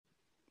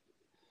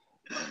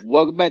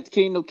Welcome back to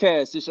Kingdom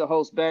Cast. This is your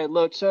host, Bad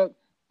Luck Chuck.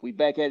 We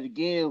back at it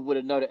again with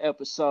another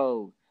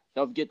episode.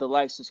 Don't forget to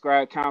like,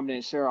 subscribe, comment,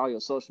 and share all your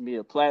social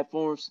media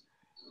platforms.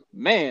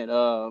 Man,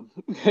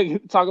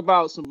 talk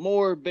about some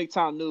more big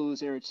time news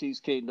here in Chiefs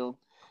Kingdom.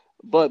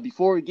 But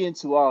before we get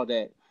into all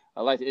that,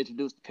 I'd like to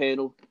introduce the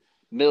panel.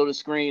 Middle of the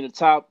screen, the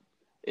top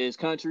is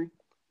Country.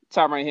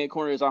 Top right hand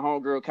corner is our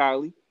homegirl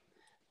Kylie.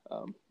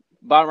 Um,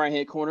 Bottom right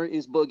hand corner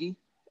is Boogie.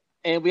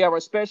 And we have our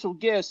special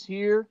guest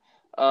here.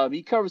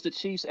 He covers the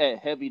Chiefs at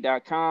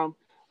heavy.com.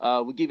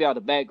 We'll give you all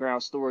the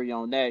background story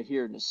on that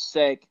here in a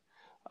sec.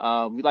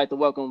 We'd like to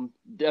welcome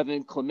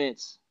Devin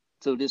Clements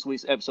to this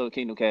week's episode of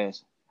Kingdom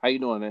Cast. How you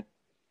doing, man?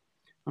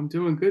 I'm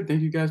doing good.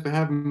 Thank you guys for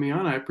having me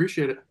on. I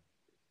appreciate it.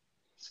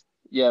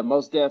 Yeah,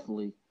 most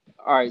definitely.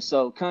 All right,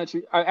 so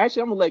Country.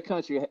 Actually, I'm gonna let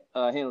Country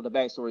handle the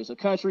backstory. So,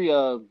 Country,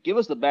 give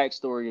us the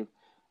backstory in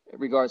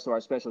regards to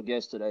our special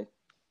guest today.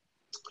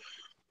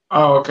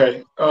 Oh,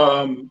 okay.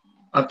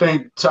 I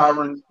think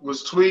Tyron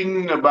was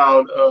tweeting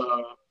about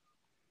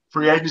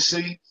free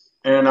agency,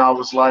 and I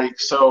was like,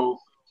 "So,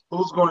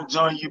 who's going to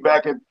join you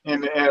back in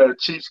the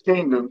Chiefs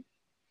Kingdom?"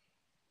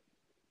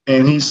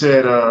 And he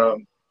said, "No,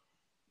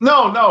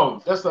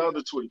 no, that's the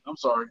other tweet. I'm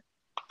sorry."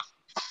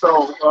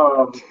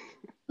 So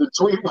the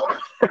tweet,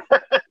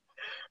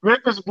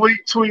 Memphis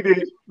Bleak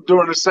tweeted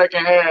during the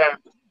second half,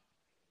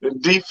 the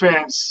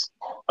defense,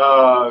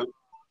 well,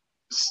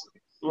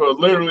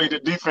 literally the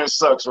defense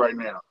sucks right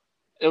now.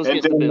 It was And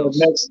against then the the Bills.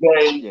 next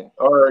day Yeah.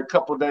 or a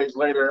couple of days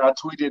later, I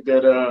tweeted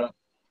that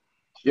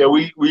yeah,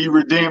 we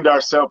redeemed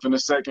ourselves in the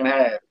second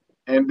half.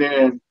 And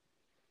then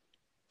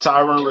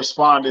Tyron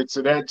responded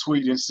to that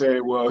tweet and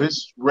said, "Well,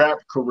 his rap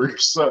career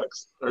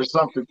sucks," or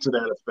something to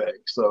that effect.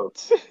 So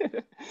that's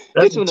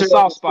Hit you a in the terrible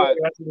soft story. spot.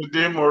 I should have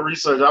did more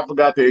research. I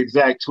forgot the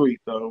exact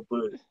tweet though,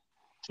 but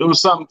it was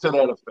something to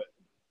that effect.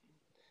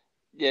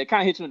 Yeah, it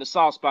kind of hit you in the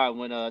soft spot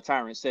when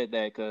Tyrant said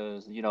that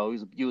because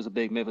he was a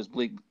big Memphis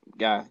Bleak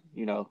guy,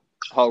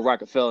 whole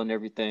Rockefeller and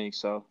everything.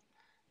 So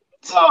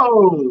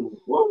Oh,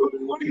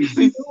 what are you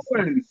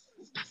doing?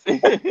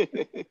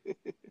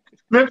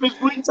 Memphis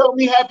Bleak told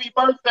me happy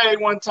birthday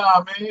one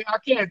time, man. I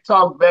can't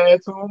talk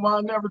bad to him.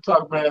 I never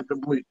talk bad to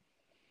Bleak.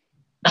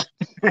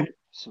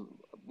 so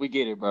we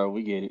get it, bro.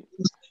 We get it.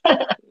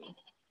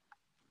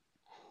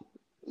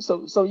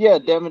 So yeah,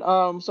 Devin.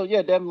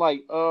 Devin.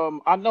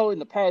 I know in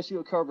the past you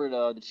have covered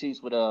the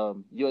Chiefs with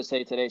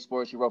USA Today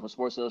Sports. You wrote for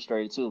Sports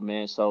Illustrated too,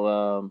 man.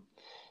 So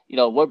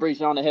what brings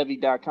you on to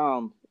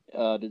Heavy.com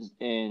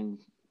and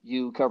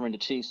you covering the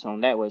Chiefs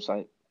on that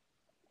website?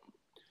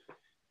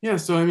 Yeah,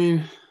 so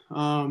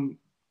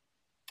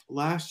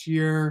last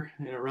year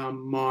around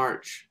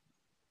March,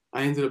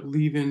 I ended up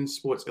leaving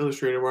Sports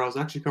Illustrated where I was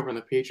actually covering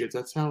the Patriots.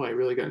 That's how I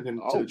really got into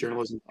the Oh,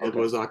 journalism field, okay.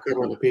 was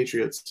covering the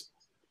Patriots.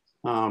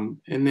 And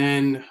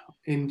then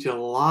in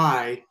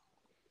July,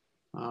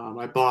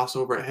 my boss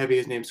over at Heavy,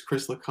 his name's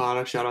Chris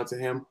Licata, shout out to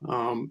him.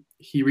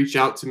 He reached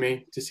out to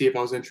me to see if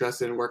I was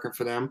interested in working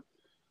for them.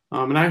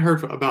 And I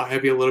heard about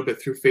Heavy a little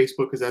bit through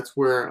Facebook because that's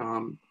where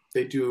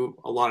they do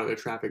a lot of their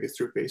traffic is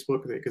through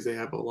Facebook because they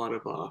have a lot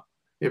of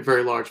they have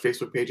very large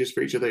Facebook pages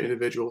for each of their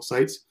individual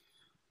sites.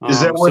 Is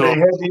that where they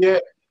heavy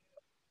at?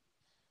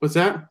 What's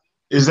that?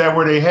 Is that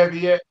where they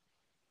heavy at?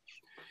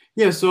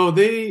 Yeah, so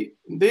they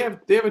have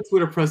a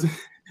Twitter presence.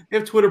 They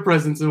have Twitter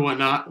presence and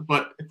whatnot,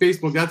 but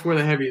Facebook, that's where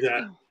the heavy's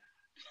at.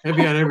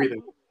 Heavy at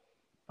everything.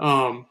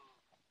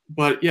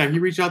 But yeah, he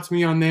reached out to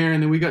me on there,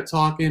 and then we got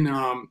talking.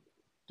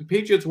 The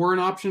Patriots were an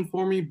option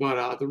for me,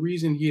 but the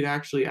reason he had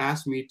actually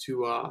asked me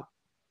to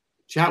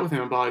chat with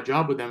him about a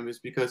job with them is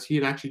because he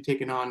had actually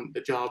taken on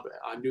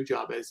a new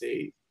job as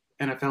a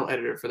NFL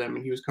editor for them,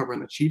 and he was covering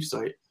the Chiefs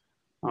site.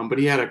 But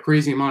he had a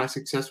crazy amount of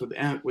success with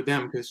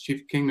them because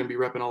Chief Kingdom be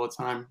repping all the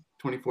time,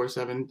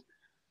 24/7.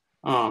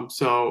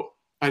 So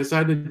I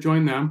decided to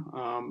join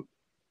them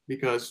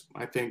because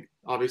I think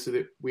obviously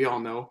that we all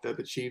know that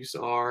the Chiefs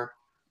are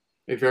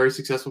a very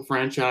successful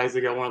franchise.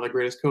 They got one of the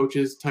greatest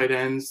coaches, tight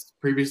ends,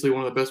 previously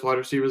one of the best wide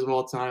receivers of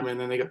all time, and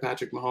then they got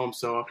Patrick Mahomes.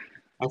 So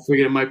I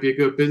figured it might be a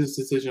good business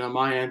decision on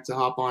my end to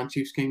hop on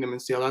Chiefs Kingdom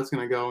and see how that's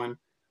going to go. And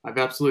I've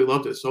absolutely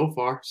loved it so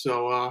far.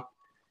 So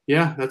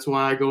yeah, that's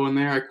why I go in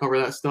there. I cover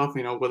that stuff,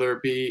 whether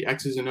it be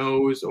X's and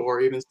O's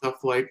or even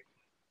stuff like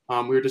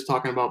we were just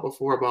talking about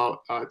before about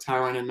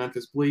Tyron and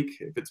Memphis Bleak.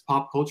 If it's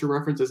pop culture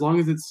reference, as long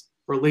as it's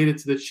related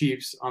to the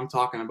Chiefs, I'm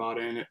talking about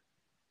it.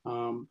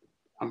 And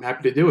I'm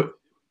happy to do it.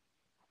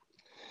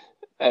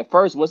 At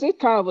first, was it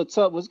kind of a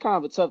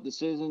tough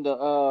decision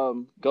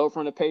to go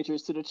from the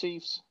Patriots to the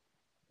Chiefs,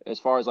 as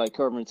far as like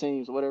covering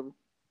teams or whatever?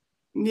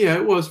 Yeah,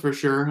 it was for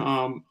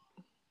sure.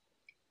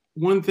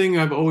 One thing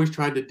I've always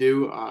tried to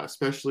do,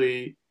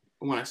 especially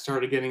when I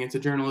started getting into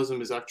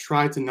journalism, is I've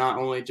tried to not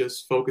only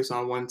just focus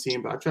on one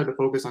team, but I've tried to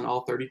focus on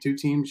all 32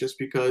 teams just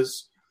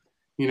because,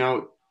 you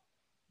know,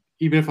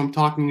 even if I'm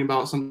talking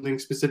about something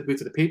specifically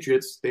to the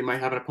Patriots, they might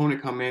have an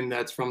opponent come in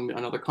that's from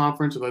another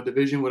conference or the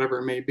division, whatever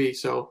it may be.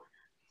 So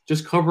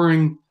just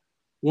covering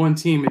one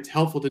team, it's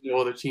helpful to know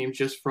other teams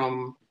just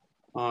from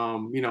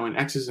an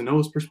X's and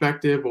O's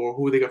perspective, or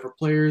who they got for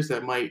players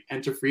that might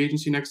enter free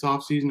agency next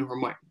offseason or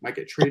might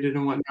get traded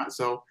and whatnot.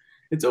 So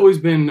it's always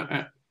been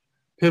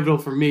pivotal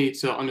for me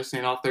to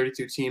understand all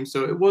 32 teams.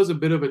 So it was a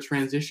bit of a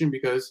transition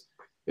because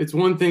it's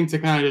one thing to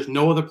kind of just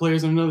know other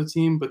players on another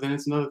team, but then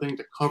it's another thing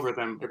to cover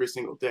them every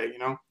single day,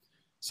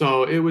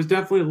 So it was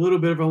definitely a little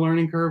bit of a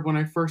learning curve when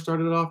I first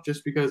started off,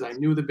 just because I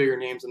knew the bigger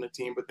names on the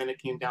team, but then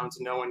it came down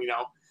to knowing,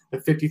 the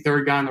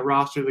 53rd guy on the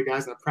roster, the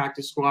guys in the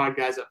practice squad,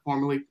 guys that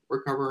formerly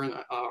were covering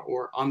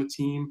or on the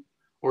team,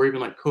 or even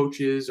like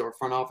coaches or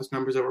front office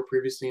members that were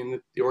previously in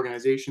the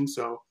organization.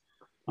 So,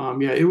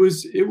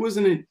 it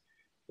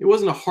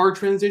wasn't a hard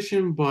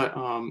transition, but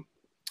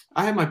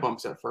I had my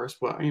bumps at first,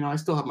 but I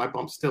still have my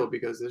bumps still,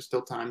 because there's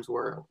still times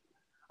where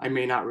I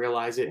may not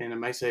realize it, and I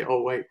might say,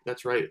 oh wait,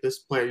 that's right, this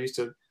player used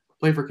to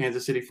play for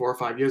Kansas City 4 or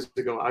 5 years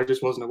ago. I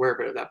just wasn't aware of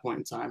it at that point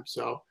in time.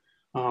 So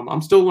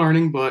I'm still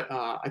learning, but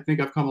I think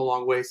I've come a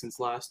long way since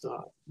last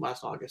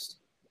August.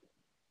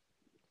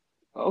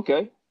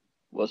 Okay.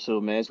 Well,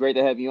 sure, man. It's great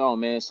to have you on,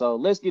 man. So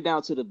let's get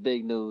down to the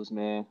big news,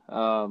 man.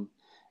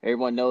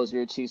 Everyone knows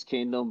you're Chiefs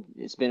Kingdom.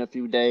 It's been a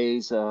few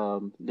days.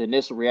 The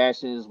initial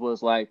reactions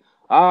was like,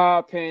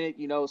 panic,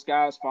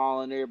 sky's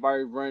falling,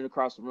 everybody running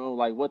across the room,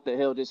 like, what the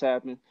hell just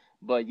happened?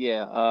 But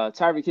yeah,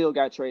 Tyreek Hill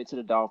got traded to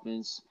the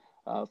Dolphins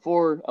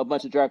for a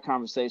bunch of draft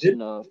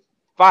conversation of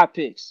 5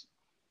 picks.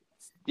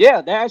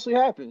 Yeah, that actually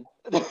happened.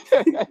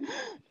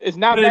 It's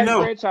not back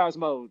franchise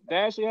mode.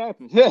 That actually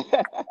happened.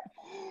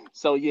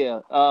 So yeah,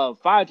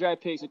 5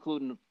 draft picks,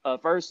 including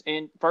first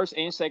and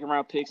second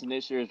round picks in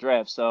this year's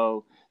draft.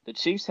 So the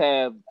Chiefs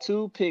have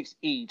 2 picks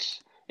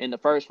each in the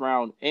first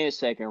round and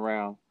second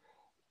round.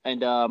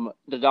 And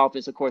the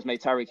Dolphins, of course,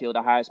 made Tyreek Hill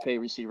the highest paid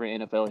receiver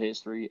in NFL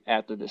history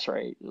after the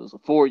trade. It was a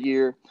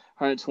 4-year,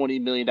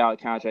 $120 million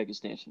contract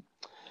extension.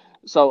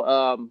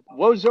 So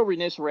what was your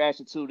initial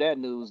reaction to that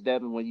news,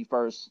 Devin, when you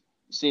first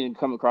seen it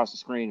come across the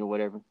screen or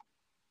whatever?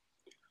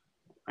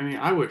 I mean,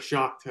 I was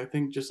shocked. I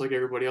think just like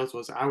everybody else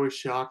was, I was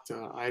shocked.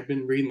 I had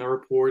been reading the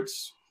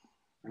reports,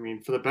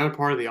 for the better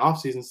part of the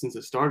offseason since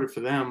it started for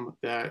them,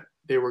 that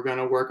they were going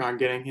to work on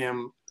getting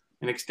him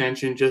an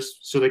extension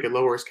just so they could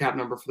lower his cap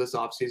number for this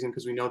offseason,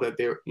 because we know that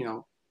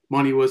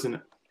money wasn't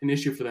an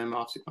issue for them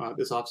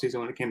this offseason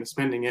when it came to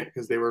spending it,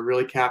 because they were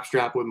really cap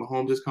strapped with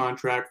Mahomes'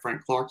 contract,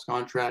 Frank Clark's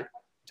contract,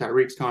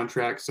 Tyreek's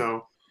contract.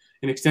 So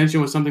an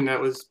extension was something that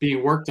was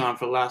being worked on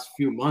for the last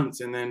few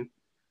months. And then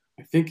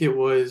I think it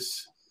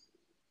was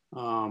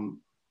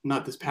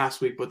not this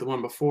past week, but the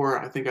one before,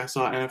 I think I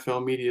saw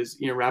NFL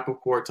media's Ian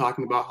Rappaport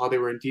talking about how they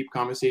were in deep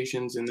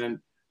conversations, and then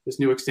this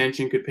new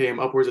extension could pay him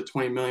upwards of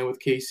 $20 million with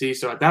KC.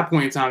 So at that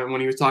point in time, when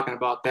he was talking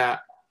about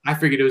that, I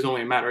figured it was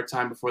only a matter of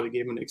time before they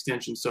gave him an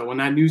extension. So when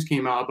that news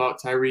came out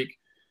about Tyreek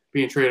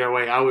being traded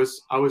away, I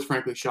was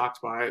frankly shocked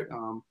by it.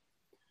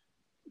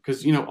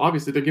 Because,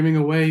 obviously they're giving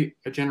away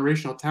a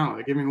generational talent.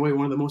 They're giving away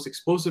one of the most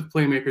explosive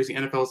playmakers the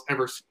NFL has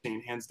ever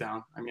seen, hands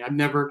down.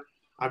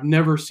 I've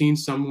never seen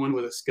someone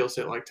with a skill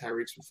set like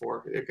Tyreek's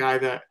before. A guy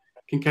that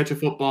can catch a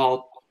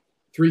football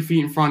 3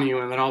 feet in front of you,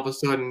 and then all of a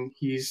sudden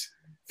he's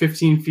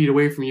 15 feet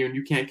away from you and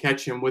you can't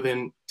catch him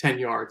within 10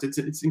 yards.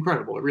 It's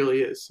incredible. It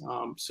really is.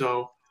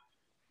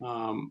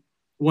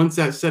 Once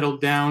that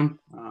settled down,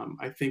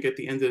 I think at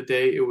the end of the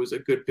day, it was a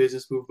good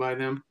business move by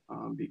them,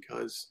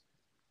 because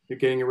you're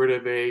getting rid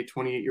of a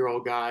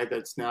 28-year-old guy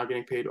that's now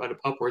getting paid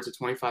upwards of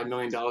 $25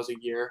 million a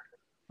year,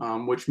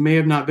 which may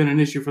have not been an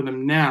issue for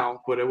them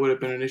now, but it would have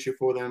been an issue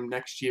for them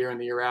next year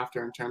and the year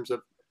after in terms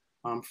of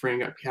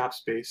freeing up cap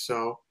space.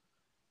 So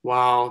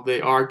while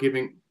they are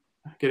getting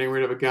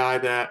rid of a guy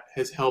that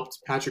has helped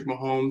Patrick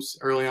Mahomes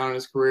early on in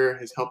his career,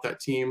 has helped that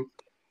team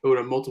go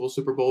to multiple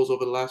Super Bowls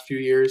over the last few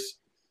years,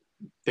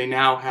 they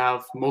now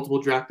have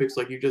multiple draft picks,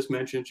 like you just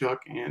mentioned, Chuck,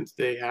 and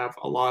they have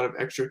a lot of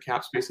extra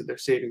cap space that they're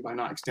saving by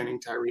not extending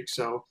Tyreek.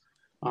 So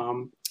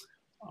I'm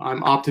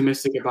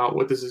optimistic about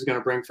what this is going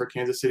to bring for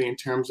Kansas City in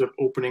terms of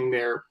opening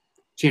their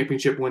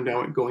championship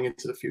window and going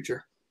into the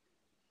future.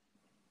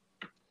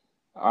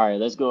 All right,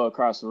 let's go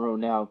across the room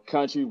now.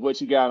 Country, what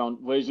did you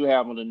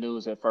have on the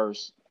news at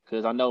first?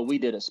 Because I know we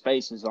did a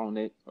spaces on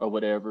it or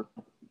whatever.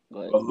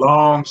 But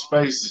long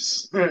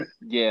spaces.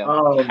 Yeah,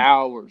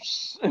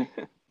 hours.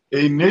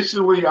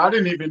 Initially, I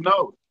didn't even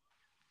know.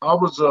 I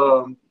was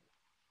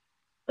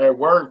at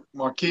work.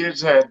 My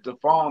kids had the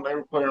phone. They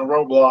were playing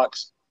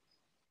Roblox.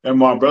 And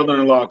my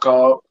brother-in-law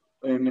called,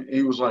 and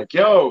he was like,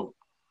 yo,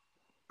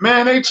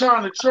 man, they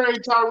trying to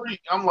trade Tyreek.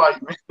 I'm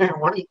like, man,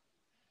 what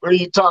are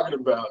you talking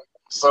about?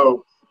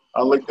 So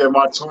I looked at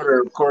my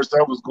Twitter. Of course,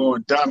 that was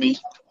going dummy.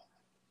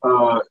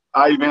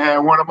 I even had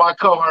one of my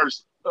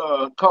co-hosts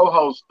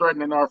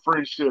threatening our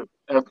friendship.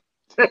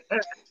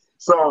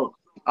 So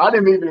I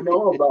didn't even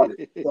know about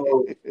it.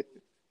 So,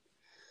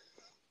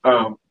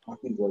 I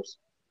think that's.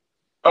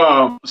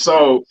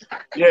 So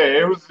yeah,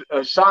 it was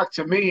a shock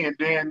to me. And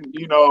then,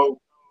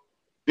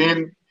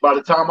 then by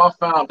the time I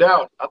found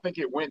out, I think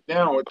it went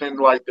down within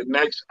like the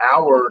next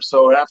hour or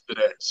so after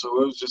that.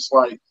 So it was just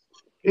like,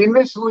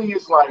 initially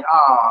it's like,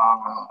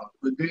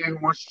 but then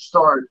once you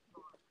start,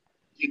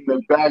 getting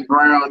the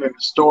background and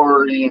the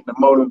story and the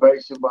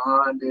motivation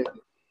behind it,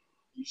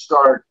 you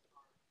start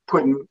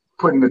putting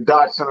the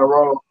dots in a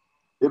row.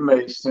 It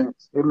made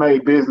sense. It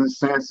made business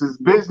sense. It's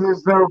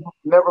business,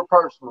 never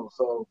personal.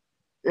 So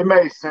it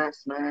made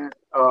sense, man.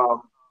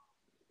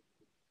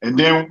 And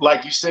then,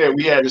 like you said,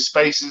 we had the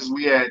spaces.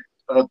 We had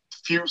a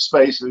few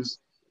spaces,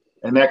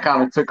 and that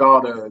kind of took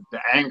all the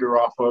anger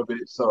off of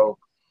it. So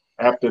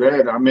after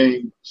that, I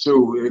mean,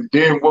 shoot. And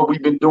then what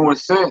we've been doing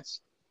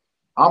since,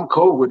 I'm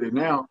cool with it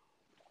now.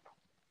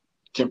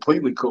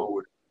 Completely cool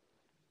with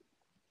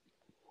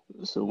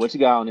it. So what you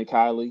got on it,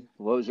 Kylie?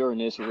 What was your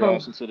initial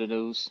reaction to the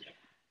news?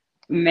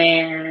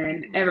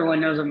 Man,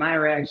 everyone knows what my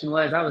reaction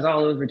was. I was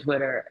all over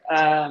Twitter.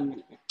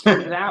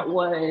 That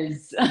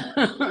was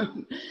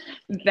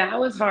that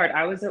was hard.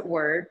 I was at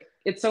work.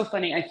 It's so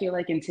funny. I feel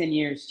like in 10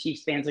 years,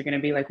 Chiefs fans are going to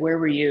be like, where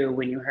were you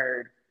when you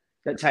heard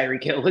that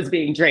Tyreek Hill was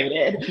being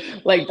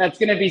traded? Like, that's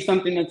going to be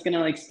something that's going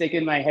to like stick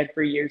in my head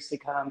for years to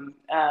come.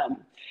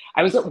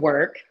 I was at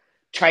work,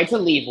 tried to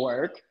leave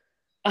work,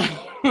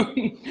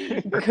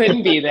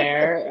 couldn't be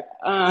there.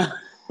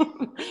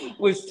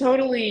 Was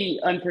totally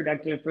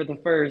unproductive for the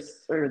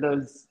first or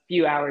those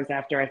few hours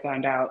after I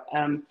found out.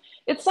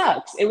 It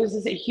sucks. It was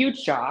just a huge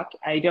shock.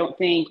 I don't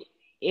think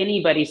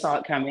anybody saw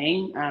it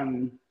coming.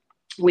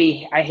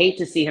 I hate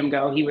to see him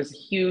go. He was a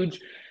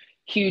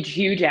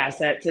huge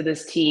asset to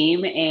this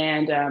team,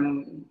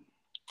 and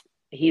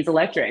he's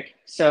electric.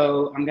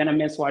 So I'm gonna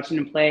miss watching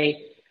him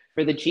play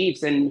for the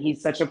Chiefs, and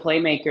he's such a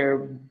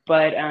playmaker.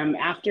 But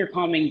after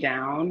calming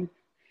down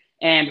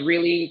and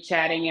really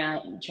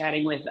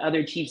chatting with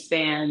other Chiefs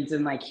fans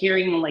and like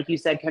hearing, like you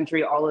said,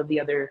 Country, all of the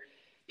other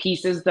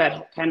pieces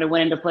that kind of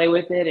went into play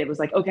with it, it was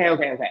like,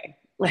 okay.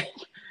 Like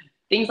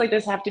things like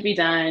this have to be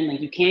done.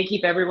 Like you can't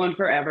keep everyone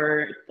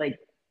forever. Like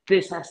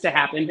this has to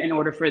happen in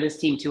order for this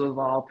team to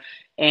evolve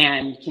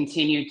and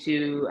continue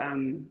to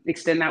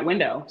extend that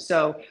window.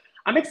 So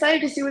I'm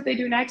excited to see what they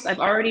do next. I've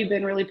already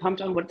been really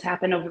pumped on what's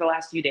happened over the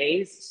last few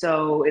days.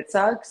 So it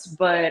sucks,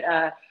 but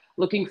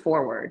moving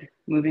forward.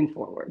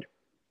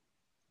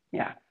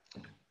 Yeah.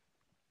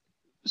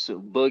 So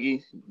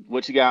Boogie,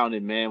 what you got on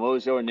it, man? What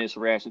was your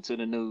initial reaction to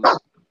the news?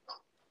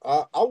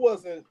 I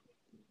wasn't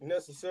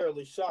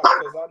necessarily shocked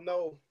because I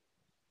know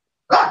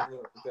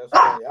that's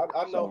funny.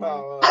 I know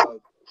how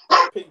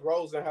Pete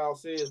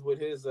Rosenhaus is with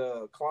his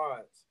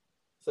clients.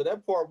 So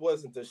that part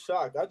wasn't the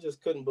shock. I just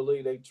couldn't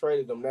believe they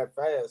traded him that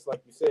fast.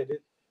 Like you said,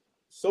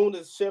 soon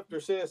as Schefter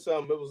said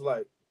something, it was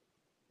like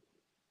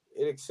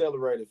it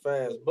accelerated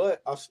fast.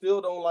 But I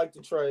still don't like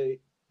the trade.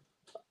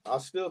 I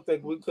still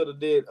think we could have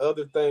did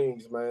other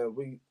things, man.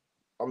 We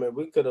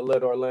could have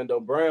let Orlando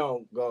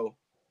Brown go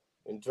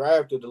and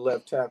drafted the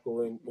left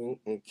tackle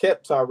and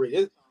kept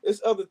Tyreek.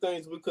 It's other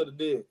things we could have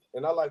did.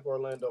 And I like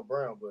Orlando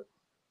Brown, but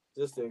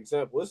just an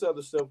example. It's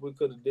other stuff we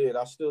could have did.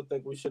 I still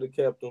think we should have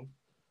kept him.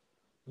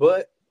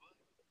 But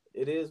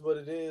it is what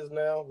it is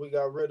now. We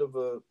got rid of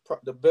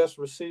the best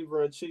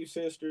receiver in Chiefs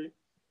history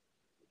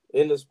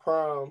in his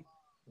prime,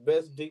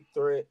 best deep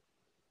threat.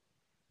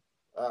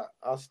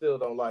 I still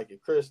don't like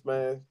it. Chris,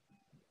 man.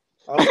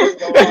 I still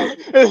don't like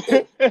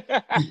it.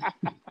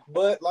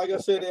 But like I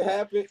said, it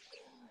happened.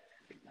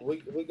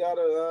 We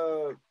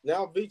gotta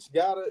now Veach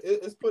gotta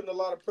it's putting a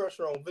lot of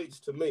pressure on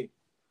Veach to me.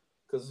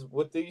 Because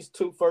with these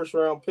 2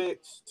 first-round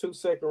picks, 2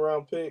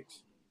 second-round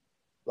picks,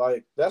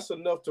 like that's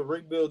enough to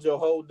rebuild your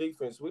whole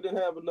defense. We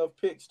didn't have enough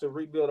picks to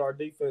rebuild our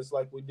defense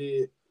like we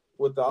did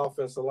with the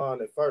offensive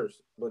line at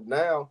first. But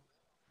now,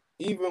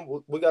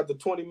 even we got the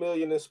 $20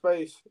 million in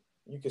space.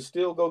 You can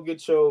still go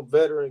get your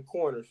veteran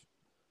corners,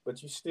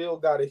 but you still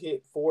got to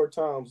hit 4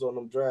 times on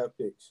them draft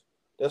picks.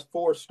 That's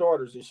 4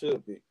 starters. It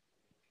should be.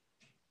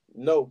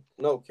 No,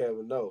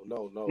 Kevin. No.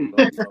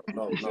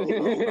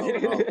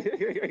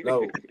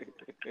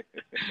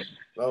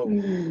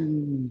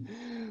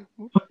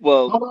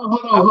 Well,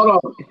 hold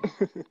on.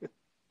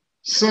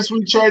 Since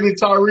we traded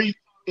Tyreek,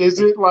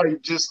 is it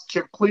like just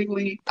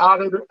completely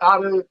out of?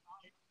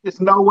 It's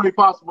no way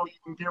possible you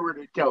can get rid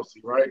of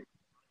Kelsey, right?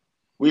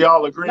 We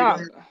all agree. Nah,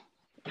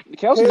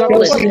 Kelsey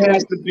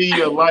has to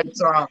be a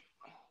lifetime.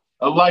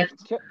 No,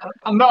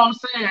 I'm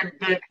saying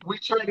that we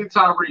traded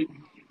Tyreek.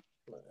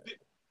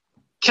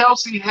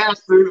 Kelsey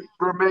has to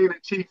remain a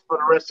Chief for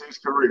the rest of his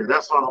career.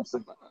 That's what I'm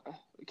saying.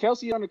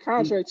 Kelsey under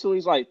contract till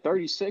he's like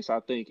 36, I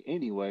think.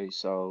 Anyway,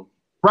 so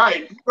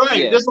right.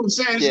 Yeah. That's what I'm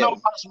saying. There's no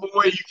possible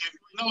way you can.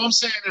 No, I'm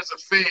saying as a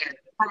fan,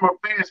 from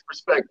a fan's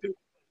perspective,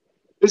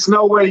 there's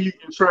no way you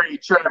can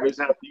trade Travis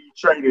after you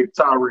traded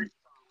Tyreek.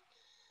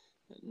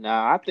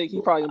 Nah, I think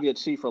he's probably gonna be a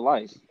Chief for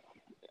life.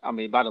 I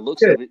mean, by the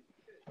looks of it.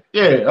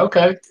 Yeah.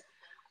 Okay.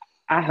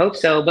 I hope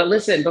so. But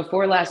listen,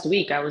 before last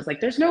week, I was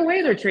like, there's no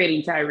way they're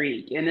trading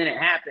Tyreek. And then it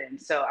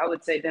happened. So I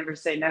would say never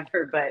say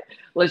never, but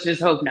let's just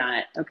hope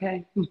not.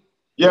 Okay.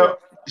 Yeah.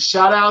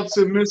 Shout out to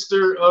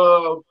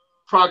Mr.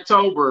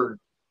 Proctober.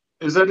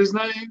 Is that his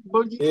name,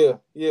 Boogie?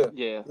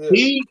 Yeah.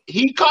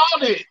 He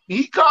called it.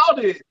 He called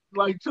it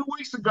like 2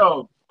 weeks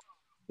ago.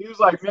 He was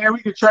like, man, we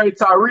could trade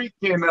Tyreek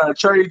and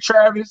trade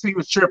Travis. He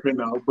was tripping,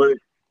 though. But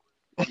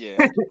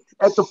yeah,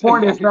 at the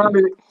point, it's not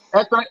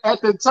at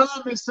the time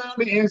it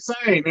sounded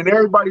insane, and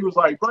everybody was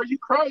like, "Bro, you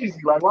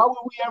crazy? Like, why would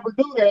we ever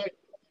do that?"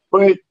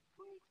 But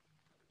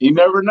you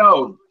never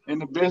know. In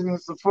the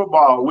business of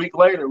football, a week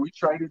later, we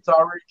traded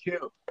Tyreek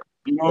Hill.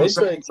 You know what I'm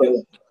saying? So,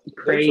 They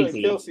trade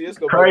Crazy. Kelsey, it's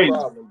gonna be crazy. a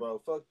problem,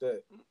 bro. Fuck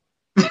that.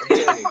 I'm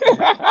telling you.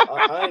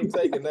 I ain't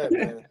taking that,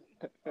 man.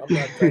 I'm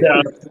not taking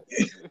Yeah.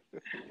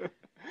 that.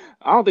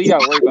 I don't think you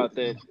got to worry about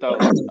that though.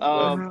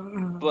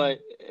 But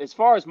as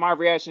far as my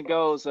reaction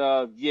goes,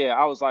 yeah,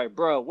 I was like,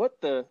 bro, what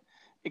the?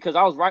 Because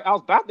I was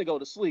about to go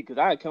to sleep because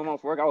I had come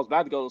off work. I was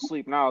about to go to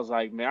sleep, and I was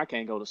like, man, I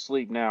can't go to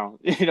sleep now,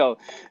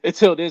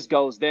 until this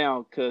goes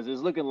down because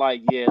it's looking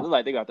like, yeah, it look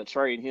like they got to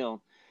trade him.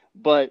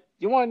 But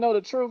you want to know the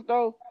truth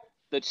though?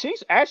 The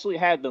Chiefs actually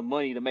had the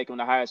money to make him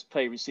the highest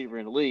paid receiver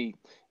in the league.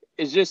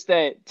 It's just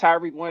that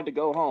Tyreek wanted to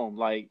go home.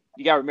 Like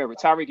you got to remember,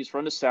 Tyreek is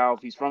from the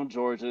South. He's from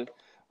Georgia.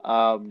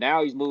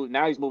 Now he's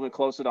moving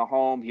closer to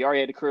home. He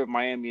already had the career of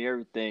Miami and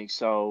everything,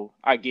 so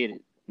I get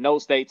it. No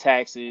state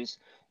taxes.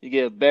 You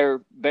get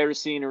better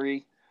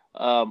scenery,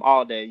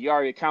 all that. You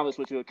already accomplished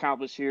what you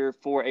accomplished here: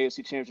 4 AFC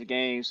Championship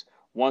games,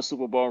 1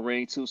 Super Bowl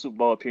ring, 2 Super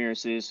Bowl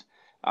appearances.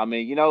 I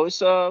mean, it was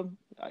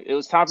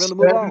time for him to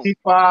move on.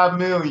 $75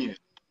 million.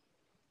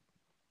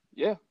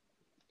 Yeah,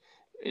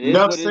 it is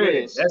Enough what said. it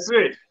is. That's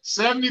it.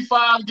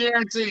 75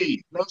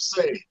 guaranteed. Enough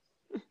said.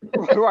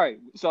 Right.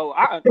 So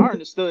I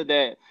understood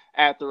that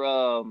after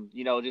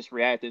just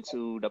reacting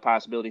to the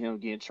possibility of him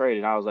getting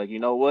traded. I was like, you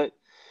know what?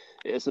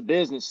 It's a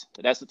business.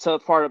 That's the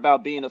tough part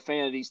about being a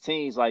fan of these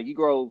teams. Like you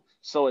grow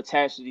so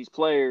attached to these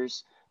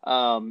players,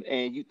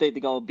 and you think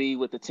they're gonna be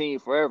with the team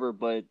forever,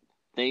 but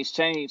things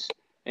change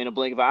in a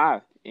blink of an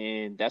eye,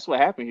 and that's what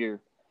happened here.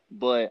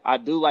 But I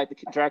do like the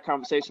draft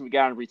conversation we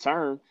got in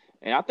return,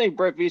 and I think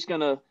Brett Veach's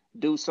gonna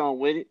do something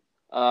with it.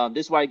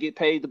 This is why he get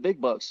paid the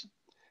big bucks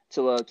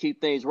to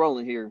keep things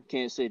rolling here in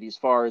Kansas City, as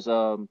far as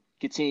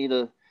continue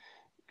to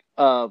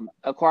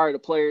acquire the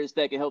players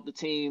that can help the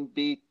team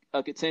be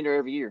a contender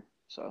every year.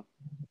 So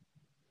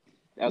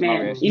that's my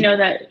Man, reaction.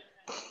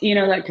 you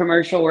know that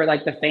commercial where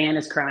like the fan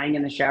is crying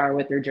in the shower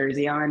with their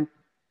jersey on?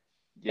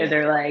 Yeah. And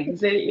they're like,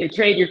 you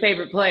trade your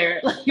favorite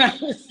player. Like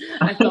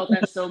I felt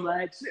that so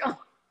much.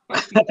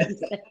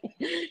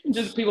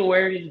 Just people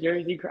wearing his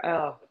jersey.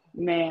 Oh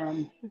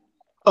man.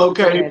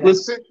 Okay, Yeah, but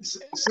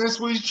since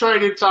we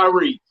traded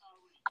Tyreek,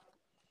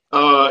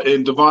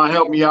 and Devon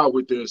helped me out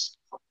with this,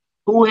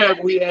 who have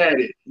we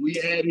added? We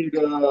added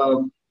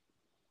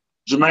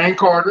Jermaine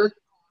Carter,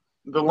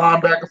 the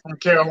linebacker from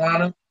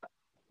Carolina.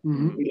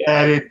 Mm-hmm. We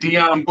added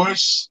Deion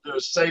Bush, the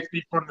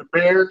safety from the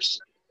Bears.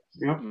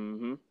 Yep.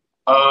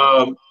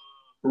 Mm-hmm.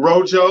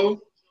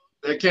 Rojo,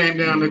 that came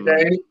down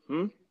today.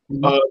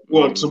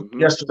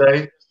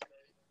 Yesterday.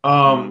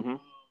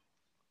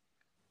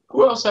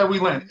 Who else have we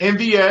landed?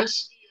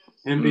 MVS.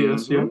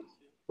 MVS, yeah.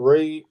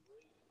 Reed.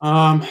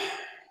 No, Since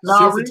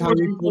the Reed was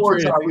Tyreek before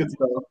trade, Tyreek,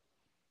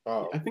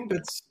 though. I think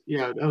that's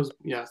there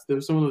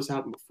was some of those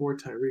happened before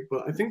Tyreek,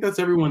 but I think that's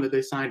everyone that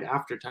they signed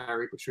after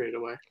Tyreek was traded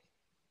away.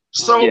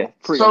 So,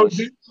 pretty much.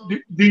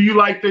 Do you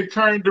like the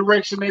current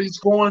direction that he's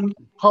going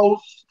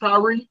post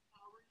Tyreek?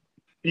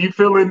 Are you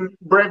feeling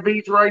Brett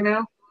Veach right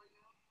now?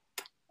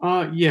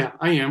 Yeah,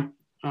 I am.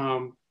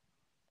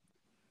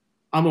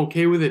 I'm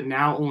okay with it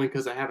now only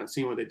because I haven't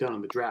seen what they've done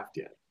in the draft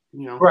yet.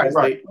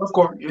 Right. Of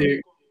course.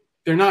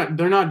 They're not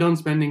done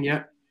spending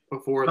yet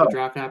before the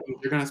draft happens.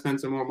 They're going to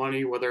spend some more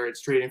money, whether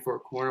it's trading for a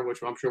corner,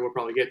 which I'm sure we'll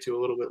probably get to a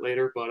little bit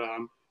later. But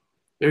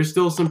there's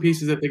still some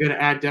pieces that they got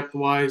to add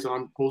depth-wise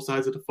on both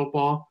sides of the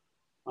football.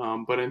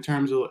 But in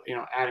terms of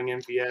adding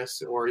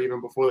MVS or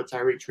even before the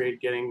Tyreek trade,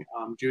 getting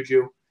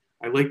Juju,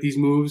 I like these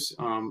moves.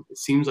 It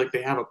seems like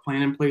they have a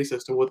plan in place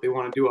as to what they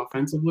want to do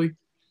offensively.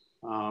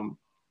 I'm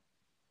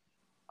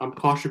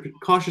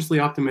cautiously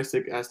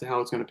optimistic as to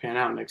how it's going to pan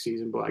out next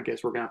season, but I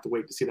guess we're going to have to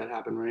wait to see that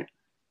happen, right?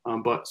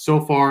 But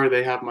so far,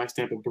 they have my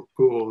stamp of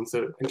approval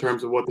in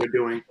terms of what they're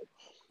doing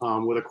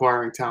with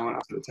acquiring talent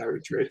after the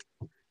Tyreek trade.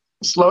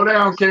 Slow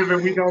down,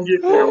 Kevin. We're going to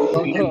get there.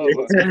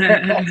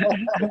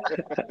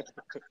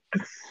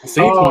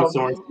 Saints want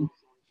Sorensen.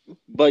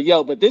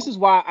 But this is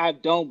why I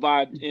don't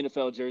buy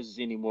NFL jerseys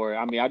anymore.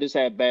 I mean, I just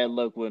had bad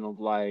luck with them.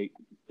 Like,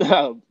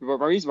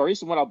 Maurice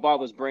one I bought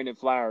was Brandon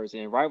Flowers,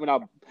 and right when I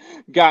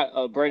got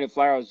a Brandon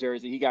Flowers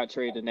jersey, he got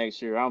traded the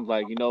next year. I'm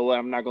like, you know what?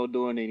 I'm not going to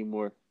do it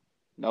anymore.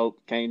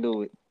 Nope, can't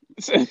do it.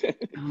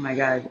 Oh my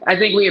God. I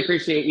think we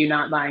appreciate you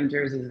not buying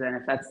jerseys then,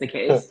 if that's the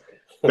case.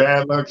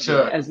 Bad luck,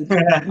 Chuck. I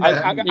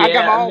got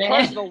my own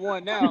personal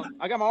one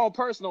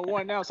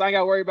now. So I ain't got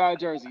to worry about a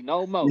jersey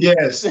no more.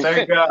 Yes,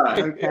 thank God.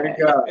 Thank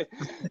God.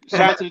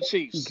 Shout out to the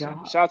Chiefs.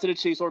 Shout out to the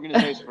Chiefs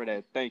organization for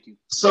that. Thank you.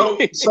 So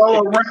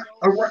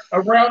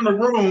around the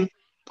room,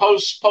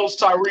 post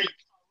Tyreek,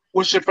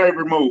 what's your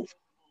favorite move?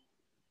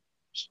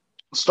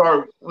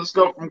 Let's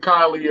go from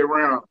Kylie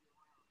around.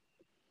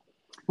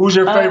 Who's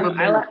your favorite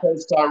move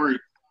post Tyreek?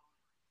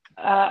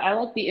 I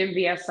like the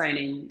MVS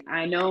signing.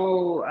 I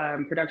know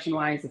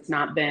production-wise, it's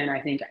not been. I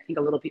think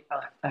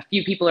a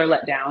few people are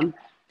let down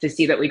to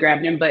see that we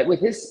grabbed him. But with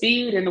his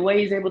speed and the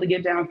way he's able to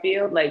get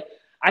downfield, like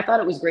I thought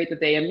it was great that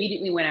they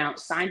immediately went out,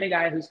 signed a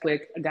guy who's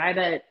quick, a guy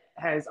that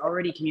has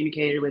already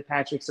communicated with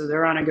Patrick, so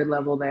they're on a good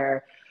level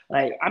there.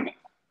 Like,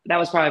 that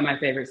was probably my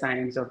favorite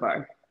signing so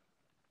far.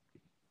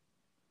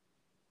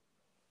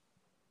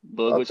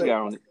 But what you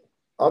got on it?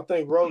 I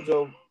think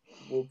Rojo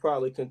will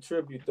probably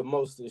contribute the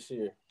most this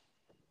year.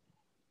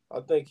 I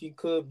think he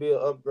could be an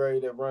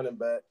upgrade at running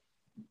back.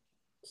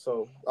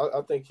 So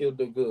I think he'll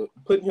do good.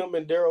 Putting him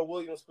in Darrell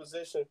Williams'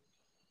 position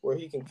where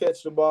he can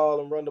catch the ball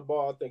and run the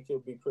ball, I think he'll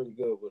be pretty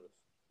good with us.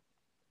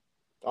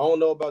 I don't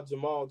know about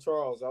Jamal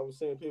Charles. I was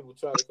seeing people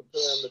trying to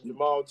compare him to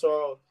Jamal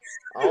Charles.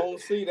 I don't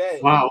see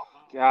that. Wow.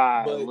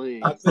 Golly.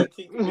 But I think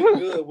he can be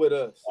good with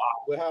us,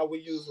 with how we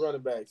use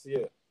running backs,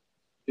 yeah.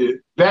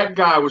 That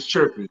guy was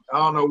tripping. I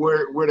don't know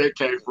where that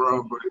came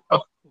from,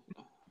 but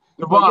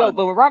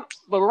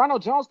but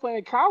Ronald Jones playing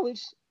in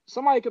college,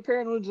 somebody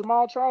comparing him to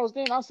Jamal Charles,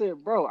 then I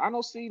said, bro, I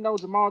don't see no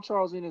Jamal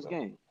Charles in this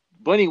game.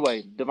 But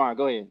anyway, Devon,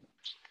 go ahead.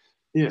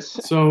 Yes,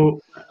 so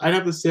I'd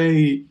have to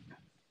say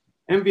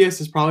MVS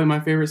is probably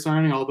my favorite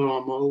signing, although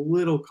I'm a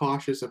little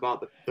cautious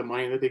about the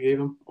money that they gave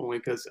him, only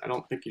because I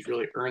don't think he's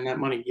really earned that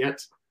money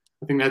yet.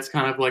 I think that's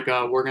kind of like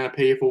we're going to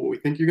pay you for what we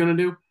think you're going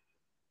to do.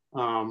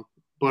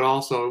 But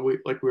also,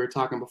 like we were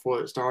talking before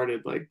it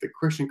started, like the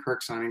Christian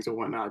Kirk signings and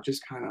whatnot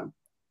just kind of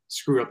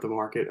screwed up the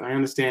market. I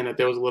understand that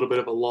there was a little bit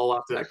of a lull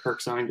after that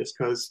Kirk signing just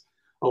because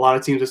a lot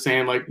of teams are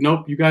saying, like,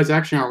 nope, you guys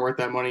actually aren't worth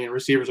that money, and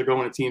receivers are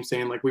going to teams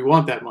saying, like, we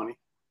want that money.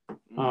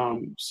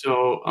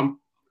 So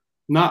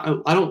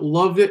I don't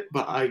love it,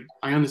 but I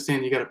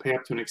understand you got to pay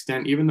up to an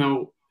extent, even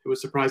though it was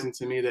surprising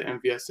to me that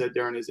MVS said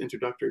during his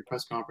introductory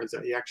press conference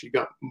that he actually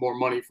got more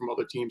money from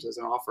other teams as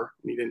an offer,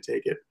 and he didn't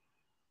take it.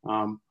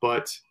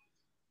 But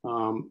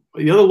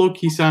the other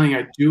low-key signing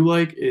I do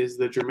like is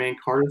the Jermaine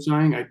Carter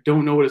signing. I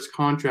don't know what his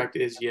contract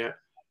is yet,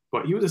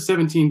 but he was a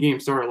 17-game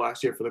starter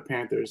last year for the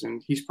Panthers,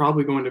 and he's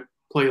probably going to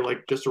play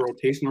like just a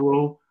rotational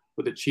role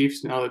with the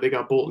Chiefs now that they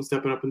got Bolton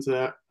stepping up into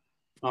that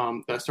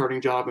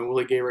starting job and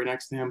Willie Gay right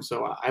next to him.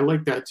 So I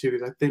like that too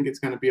because I think it's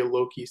going to be a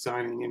low-key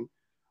signing and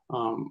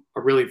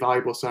a really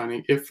valuable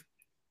signing if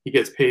he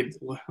gets paid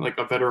like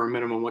a veteran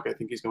minimum like I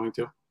think he's going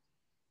to.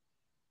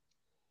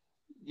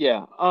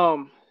 Yeah.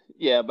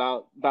 Yeah,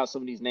 about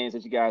some of these names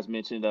that you guys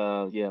mentioned.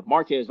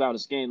 Marquez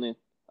Valdes-Scantling.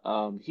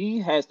 He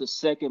has the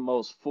second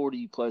most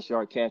 40-plus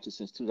yard catches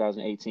since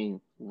 2018,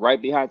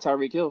 right behind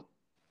Tyreek Hill.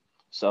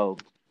 So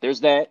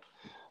there's that.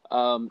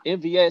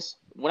 MVS,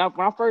 when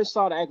I first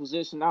saw the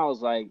acquisition, I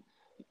was like,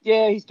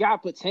 yeah, he's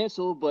got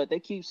potential, but they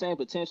keep saying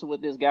potential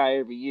with this guy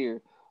every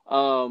year.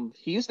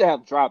 He used to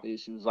have drop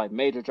issues, like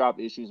major drop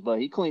issues, but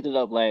he cleaned it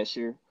up last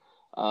year.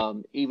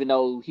 Even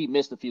though he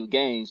missed a few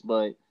games,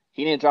 but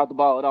he didn't drop the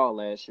ball at all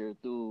last year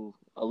through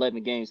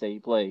 11 games that he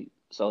played.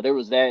 So there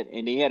was that.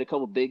 And he had a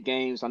couple big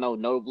games, I know,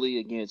 notably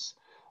against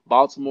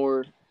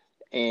Baltimore.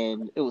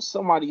 And it was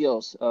somebody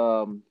else.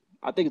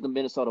 I think it's the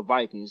Minnesota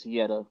Vikings. He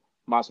had a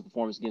monster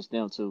performance against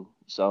them, too.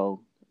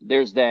 So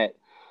there's that.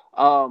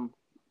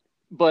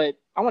 But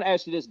I want to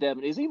ask you this,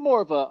 Devin. Is he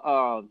more of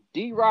a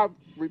D-Rob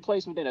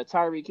replacement than a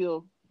Tyreek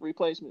Hill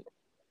replacement?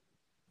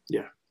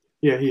 Yeah,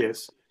 he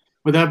is.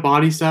 With that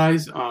body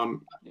size,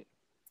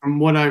 from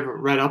what I've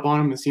read up on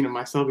him and seen him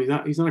myself,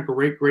 he's not a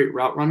great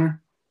route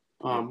runner.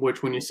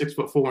 Which when you're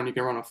 6'4" and you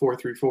can run a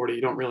 4.3 40,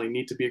 you don't really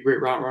need to be a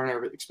great route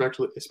runner,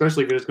 especially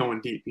if you're just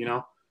going deep, you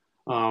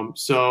know.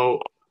 So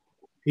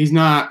he's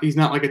not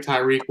like a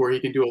Tyreek where he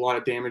can do a lot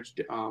of damage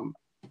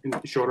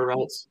in shorter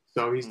routes.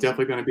 So he's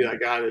definitely going to be that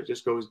guy that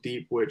just goes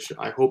deep, which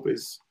I hope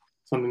is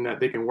something that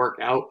they can work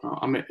out.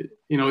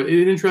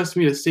 It interests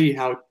me to see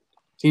how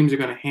teams are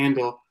going to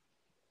handle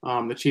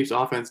the Chiefs'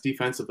 offense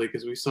defensively,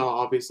 because we saw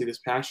obviously this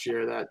past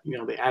year that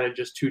they added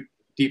just 2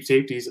 deep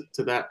safeties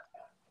to that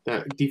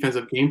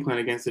defensive game plan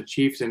against the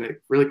Chiefs, and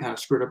it really kind of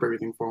screwed up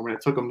everything for them. And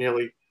it took them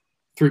nearly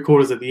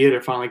 3/4 of the year to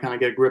finally kind of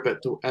get a grip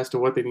as to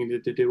what they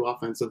needed to do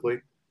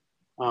offensively.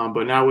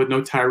 But now with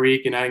no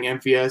Tyreek and adding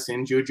MVS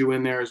and Juju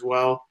in there as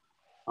well,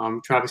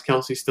 Travis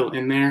Kelce's still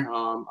in there.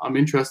 I'm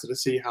interested to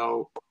see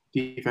how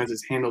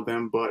defenses handle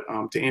them. But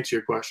to answer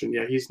your question,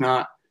 yeah, he's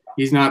not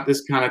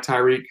this kind of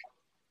Tyreek.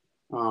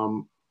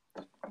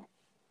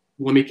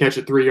 Let me catch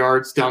it 3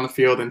 yards down the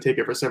field and take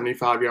it for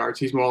 75 yards.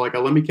 He's more like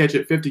let me catch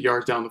it 50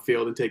 yards down the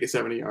field and take it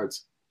 70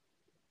 yards.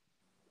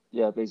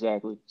 Yeah,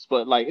 exactly.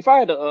 But like if I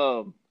had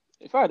to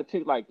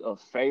pick like a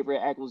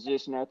favorite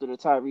acquisition after the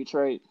Tyreek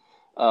trade,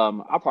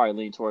 I'll probably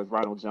lean towards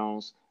Ronald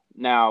Jones.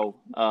 Now,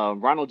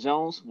 Ronald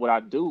Jones, what I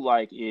do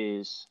like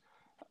is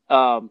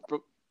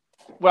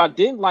what I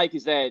didn't like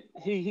is that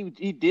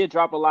he did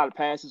drop a lot of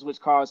passes, which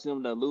caused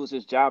him to lose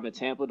his job in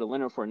Tampa to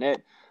Leonard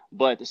Fournette.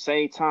 But at the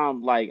same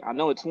time, like I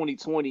know in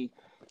 2020,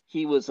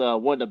 he was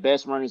one of the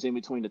best runners in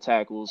between the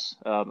tackles,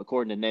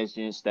 according to Next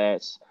Gen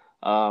Stats.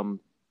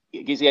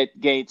 He had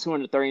gained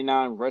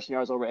 239 rushing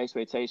yards over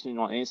expectation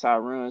on inside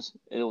runs.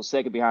 It was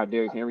second behind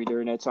Derrick Henry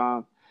during that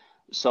time.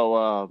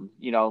 So,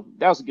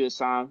 that was a good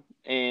sign.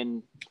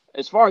 And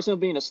as far as him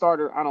being a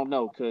starter, I don't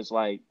know, because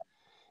like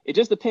it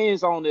just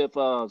depends on if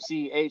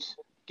CEH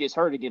gets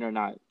hurt again or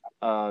not.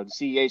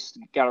 CEH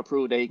got to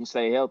prove that he can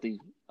stay healthy.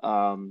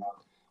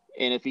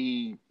 and if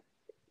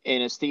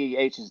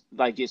CEH is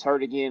like gets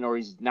hurt again or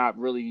he's not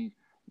really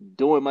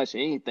doing much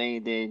of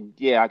anything, then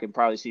yeah, I can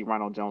probably see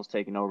Ronald Jones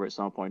taking over at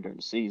some point during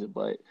the season.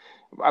 But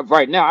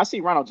right now, I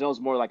see Ronald Jones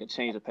more like a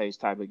change of pace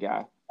type of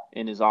guy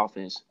in his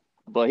offense.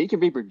 But he can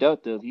be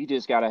productive. You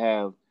just got to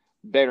have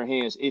better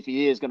hands if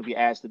he is going to be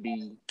asked to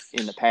be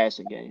in the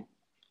passing game,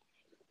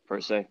 per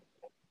se.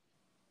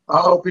 I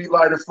hope he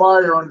light a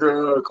fire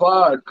under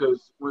Clyde,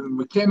 because when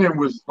McKinnon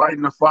was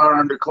lighting the fire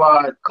under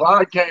Clyde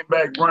came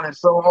back running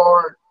so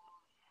hard.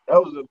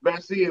 That was the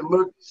best he had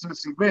looked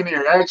since he's been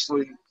here,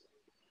 actually.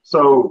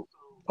 So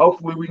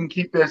hopefully we can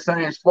keep that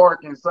same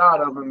spark inside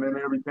of him and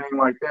everything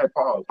like that,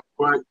 Paul.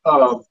 But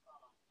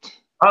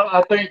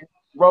I think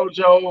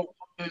Rojo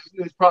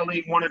is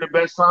probably one of the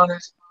best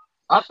signings.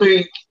 I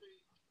think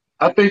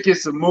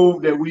it's a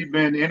move that we've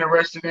been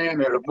interested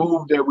in, and a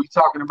move that we're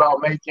talking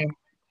about making.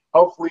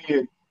 Hopefully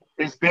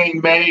it's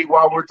being made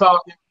while we're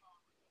talking.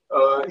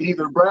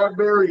 Either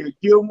Bradbury or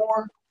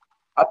Gilmore.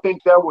 I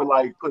think that would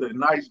like put a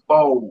nice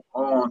bow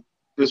on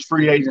this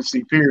free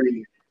agency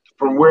period,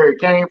 from where it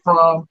came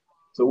from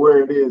to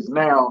where it is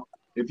now.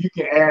 If you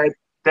can add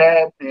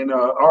that and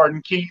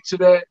Arden Key to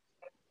that,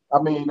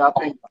 I mean, I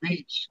think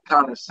Beach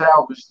kind of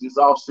salvaged this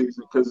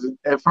offseason, because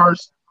at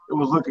first it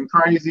was looking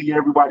crazy.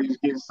 Everybody was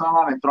getting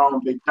signed and throwing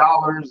big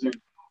dollars, and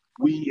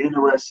we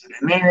interested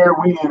in there,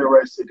 we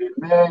interested in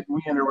that,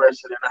 we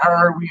interested in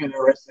her, we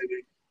interested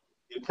in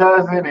your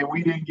cousin, and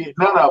we didn't get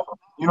none of them.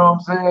 You know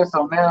what I'm saying?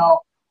 So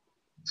now,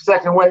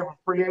 second wave of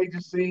free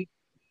agency,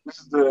 this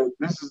is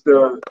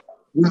the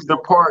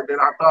part that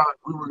I thought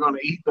we were going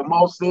to eat the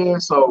most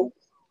in. So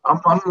I'm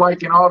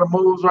liking all the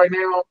moves right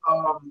now.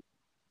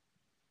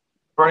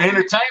 For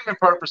entertainment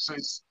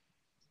purposes,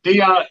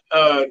 Deion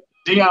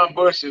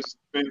Bush has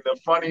been the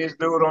funniest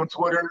dude on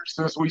Twitter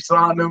since we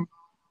signed him.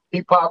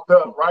 He popped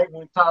up right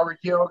when Tyreek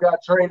Hill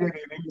got traded,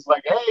 and he was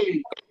like,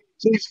 "Hey,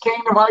 Chiefs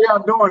Kingdom, how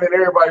y'all doing?" And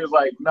everybody was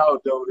like, "No,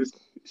 dude,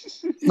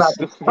 it's not."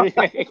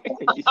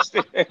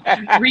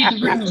 Read the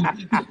room.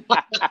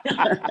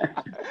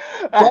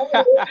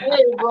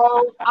 Hey,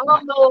 bro, I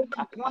don't know if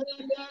you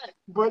planned that,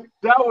 but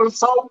that was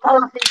so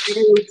perfect and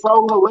it was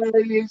so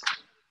hilarious.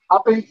 I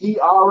think he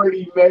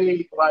already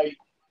made like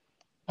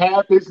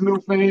half his new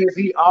fans.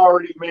 He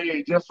already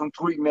made just from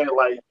tweeting that,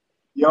 like,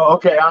 "Yo,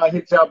 okay, I'll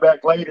hit y'all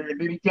back later." And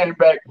then he came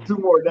back 2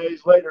 more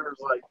days later and was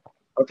like,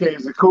 "Okay,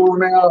 is it cool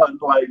now?" And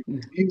like,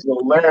 he's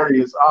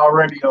hilarious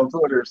already on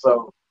Twitter.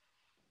 So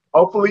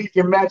hopefully he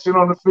can match it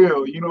on the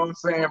field. You know what I'm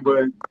saying?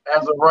 But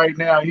as of right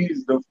now,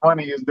 he's the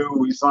funniest dude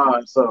we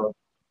signed. So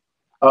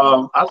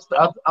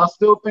I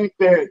still think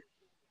that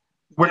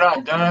we're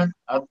not done.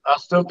 I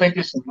still think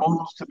there's some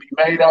moves to be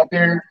made out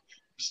there.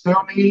 We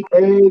still need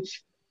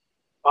edge.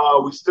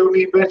 We still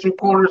need veteran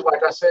corners.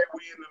 Like I said,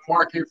 we in the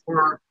market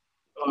for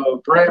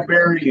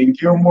Bradbury and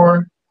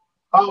Gilmore.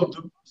 Oh,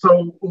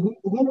 so who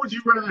would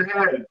you rather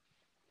have,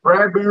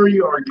 Bradbury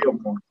or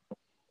Gilmore?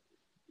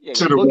 Yeah,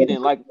 Boogie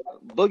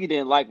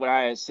didn't like what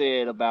I had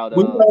said about.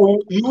 We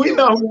know who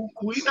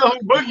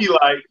Boogie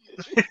like.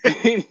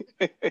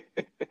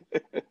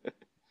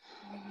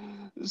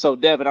 So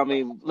Devin, I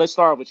mean, let's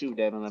start with you,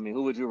 Devin. I mean,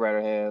 who would you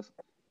rather have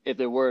if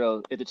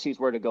the Chiefs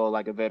were to go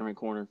like a veteran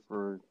corner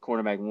for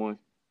cornerback 1?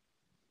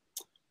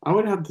 I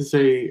would have to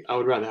say I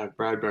would rather have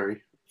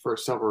Bradbury for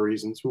several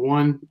reasons.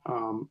 One,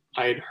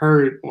 I had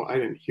heard, well, I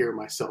didn't hear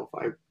myself.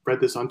 I read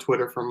this on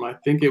Twitter from, I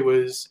think it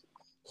was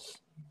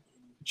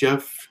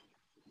Jeff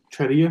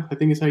Tredia, I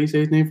think is how you say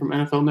his name, from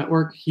NFL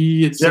Network.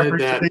 He had said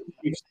that,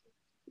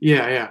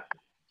 yeah.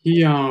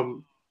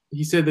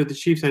 He said that the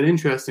Chiefs had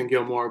interest in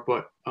Gilmore,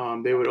 but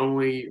they would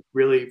only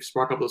really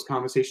spark up those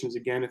conversations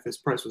again if his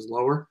price was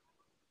lower.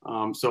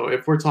 So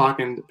if we're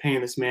talking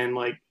paying this man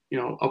like,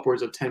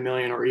 upwards of $10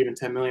 million or even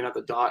 $10 million at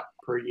the dot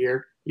per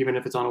year, even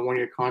if it's on a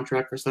 1-year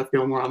contract for Steph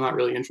Gilmore, I'm not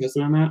really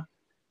interested in that.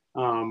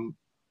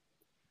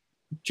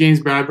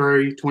 James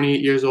Bradbury, 28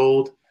 years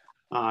old.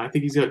 I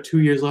think he's got 2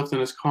 years left on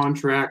his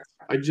contract.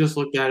 I just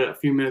looked at it a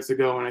few minutes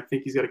ago, and I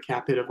think he's got a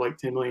cap hit of like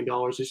 $10 million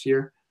this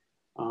year.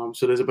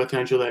 So there's a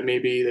potential that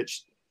maybe the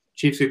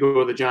Chiefs could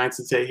go to the Giants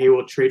and say, hey,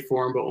 we'll trade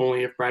for him, but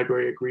only if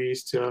Bradbury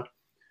agrees to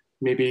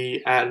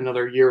maybe add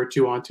another year or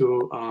two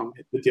onto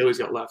the deal he's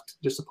got left,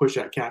 just to push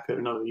that cap hit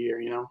another year,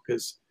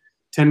 because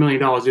 $10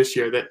 million this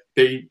year that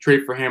they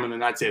trade for him and then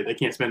that's it. They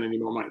can't spend any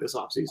more money this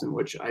offseason,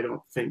 which I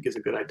don't think is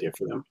a good idea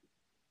for them.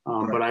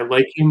 But I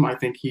like him. I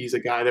think he's a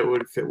guy that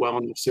would fit well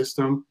in the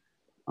system.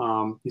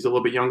 He's a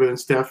little bit younger than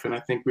Steph, and I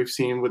think we've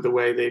seen with the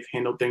way they've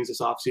handled things this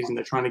offseason,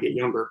 they're trying to get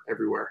younger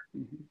everywhere.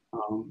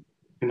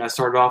 And that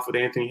started off with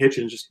Anthony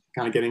Hitchens just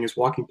kind of getting his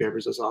walking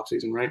papers this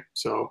offseason, right?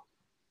 So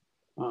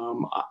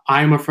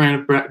I am a fan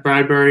of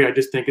Bradbury. I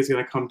just think it's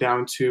going to come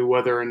down to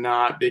whether or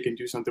not they can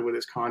do something with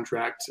his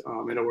contract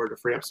in order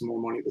to free up some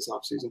more money this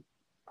offseason.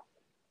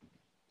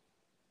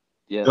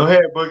 Yeah. Go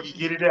ahead, Boogie.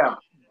 Get it out.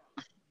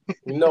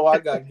 I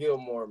got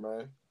Gilmore,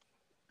 man.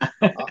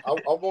 I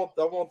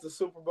want the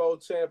Super Bowl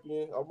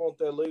champion. I want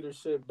that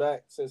leadership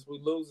back. Since we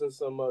losing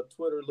some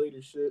Twitter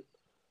leadership,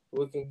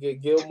 we can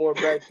get Gilmore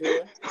back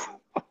there.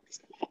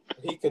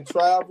 He can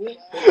travel. He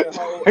can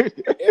hold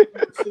every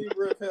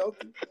receiver if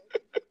healthy.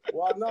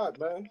 Why not,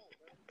 man?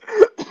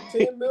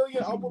 $10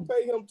 million. I would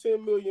pay him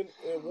 $10 million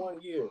in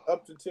 1 year,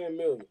 up to $10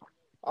 million.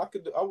 I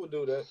would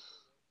do that.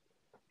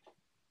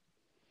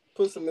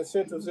 Put some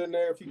incentives in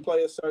there if you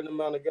play a certain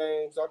amount of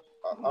games.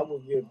 I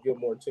would give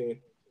Gilmore 10.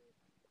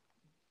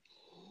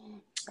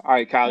 All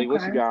right, Kylie,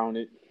 what you Okay. got on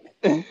it?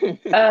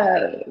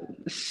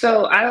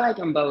 So I like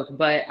them both,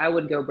 but I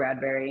would go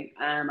Bradbury.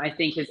 I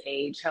think his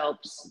age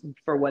helps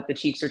for what the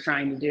Chiefs are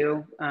trying to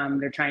do.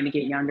 They're trying to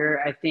get younger.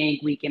 I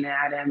think we can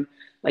add him,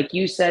 like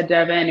you said,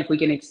 Devin, if we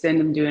can extend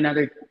him to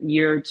another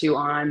year or two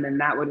on, then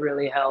that would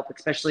really help,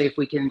 especially if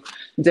we can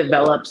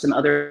develop some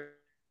other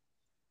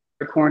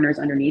corners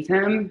underneath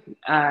him.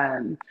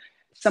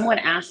 Someone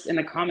asked in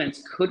the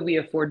comments, could we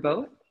afford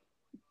both?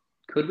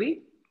 Could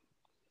we?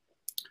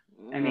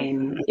 I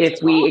mean,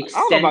 if we I don't know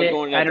extend about it,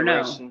 going in that I don't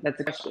know. direction. That's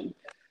a question.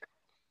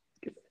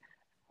 I don't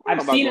I've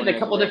know about seen going it in a that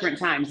couple direction. different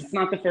times. It's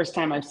not the first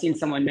time I've seen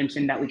someone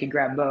mention that we could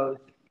grab both,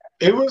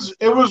 It was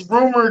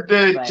rumored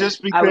that but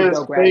just I would because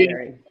go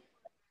Bradbury.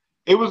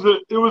 it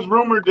was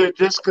rumored that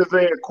just because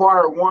they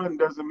acquire one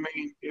doesn't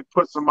mean it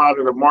puts them out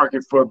of the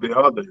market for the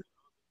other.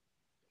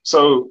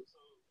 So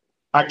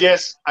I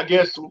guess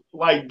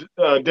like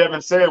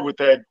Devin said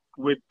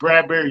with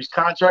Bradbury's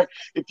contract,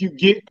 if you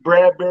get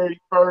Bradbury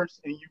first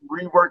and you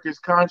rework his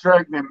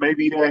contract, then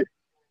maybe that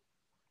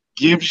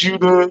gives you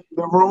the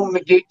room to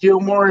get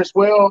Gilmore as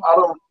well.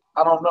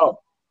 I don't know.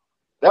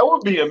 That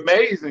would be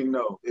amazing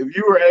though if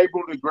you were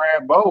able to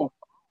grab both.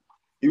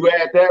 You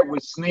add that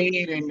with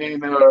Snead, and then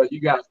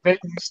you got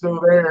Fenton still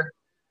there.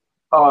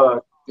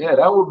 Yeah,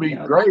 that would be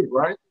Yep. great,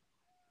 right?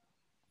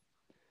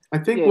 I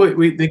think Yeah. what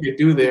they could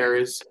do there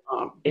is,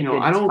 If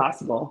I it's don't.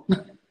 possible.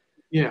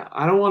 Yeah,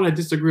 I don't want to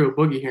disagree with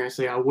Boogie here and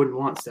say I wouldn't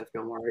want Steph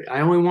Gilmore. Right?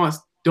 I only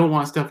don't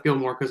want Steph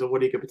Gilmore because of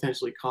what he could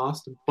potentially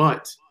cost.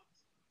 But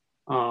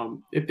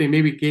if they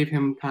maybe gave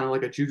him kind of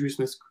like a Juju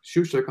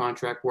Smith-Schuster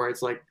contract where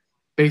it's like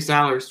base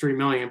salary is $3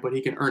 million, but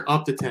he can earn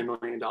up to $10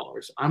 million,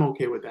 I'm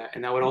okay with that,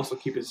 and that would also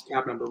keep his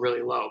cap number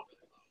really low.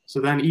 So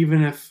then,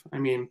 even if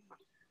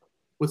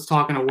let's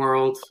talk in a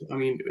world. I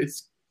mean,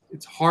 it's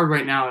hard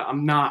right now.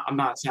 I'm not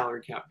a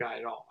salary cap guy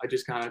at all. I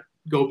just kind of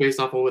go based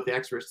off of what the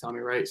experts tell me,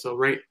 right? So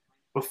right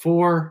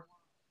before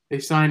they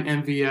signed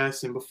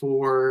MVS and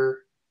before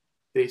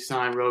they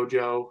signed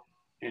Rojo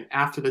and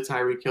after the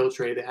Tyreek Hill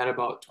trade, they had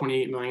about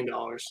 $28 million.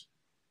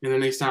 And then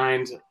they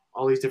signed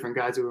all these different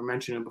guys that we were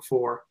mentioning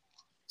before.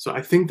 So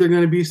I think they're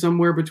going to be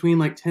somewhere between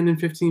like $10 and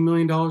 $15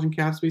 million in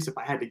cap space if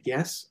I had to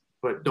guess,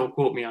 but don't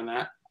quote me on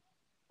that.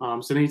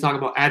 So then you talk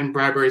about adding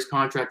Bradbury's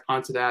contract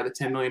onto that, a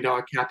 $10 million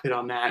cap hit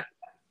on that.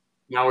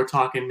 Now we're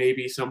talking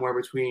maybe somewhere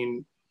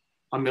between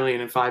 $1 million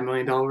and $5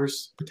 million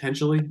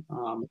potentially.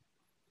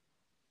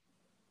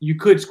 You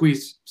could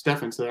squeeze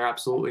Steph into there,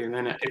 absolutely. And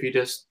then if you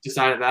just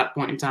decide at that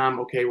point in time,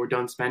 okay, we're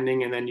done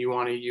spending, and then you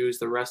want to use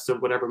the rest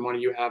of whatever money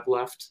you have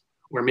left,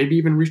 or maybe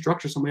even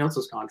restructure somebody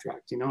else's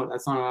contract,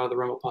 that's not out of the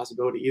realm of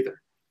possibility either.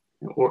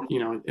 Or,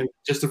 and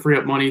just to free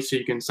up money so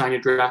you can sign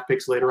your draft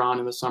picks later on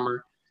in the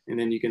summer, and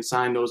then you can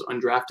sign those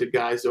undrafted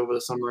guys over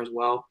the summer as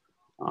well.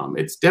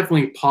 It's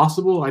definitely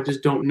possible. I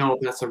just don't know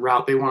if that's a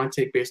route they want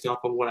to take based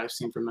off of what I've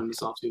seen from them this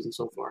offseason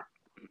so far.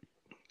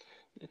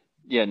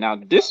 Yeah, now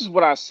this is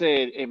what I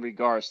said in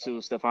regards to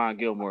Stephon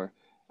Gilmore.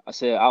 I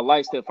said I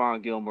like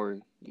Stephon Gilmore.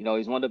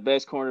 He's one of the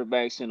best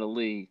cornerbacks in the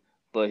league,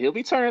 but he'll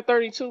be turning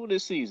 32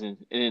 this season.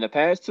 And in the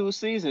past 2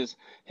 seasons,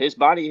 his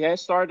body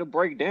has started to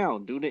break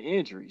down due to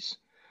injuries.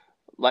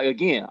 Like,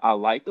 again, I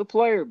like the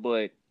player,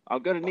 but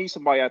I'm going to need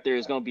somebody out there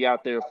that's going to be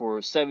out there for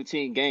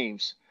 17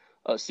 games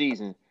a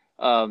season.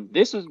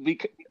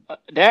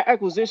 That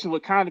acquisition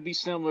would kind of be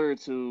similar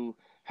to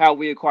how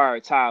we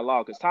acquired Ty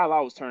Law, because Ty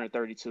Law was turning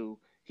 32.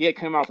 He had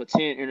come out for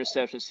 10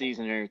 interception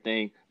season and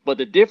everything. But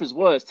the difference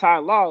was Ty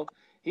Law,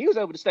 he was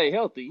able to stay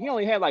healthy. He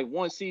only had like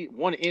one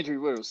injury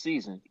riddled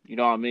season. You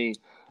know what I mean?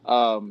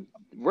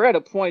 We're at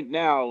a point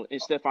now in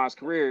Stephon's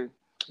career,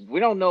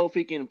 we don't know if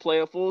he can play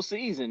a full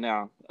season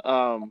now.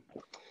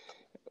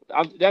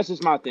 That's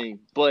just my thing.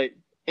 But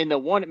in the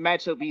one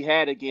matchup he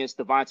had against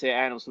Devontae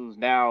Adams, who's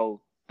now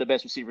the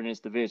best receiver in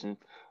this division,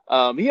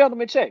 he held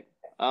him in check.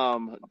 I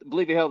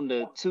believe he held him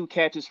to 2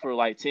 catches for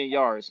like 10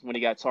 yards when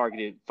he got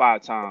targeted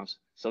 5 times.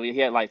 So he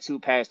had like 2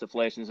 pass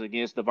deflections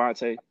against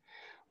Devontae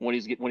when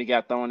he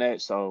got thrown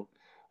at. So,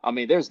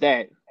 there's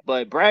that.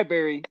 But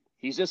Bradbury,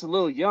 he's just a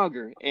little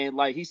younger, and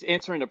like he's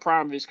entering the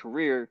prime of his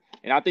career.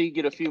 And I think you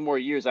get a few more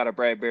years out of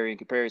Bradbury in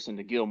comparison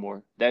to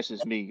Gilmore. That's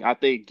just me. I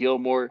think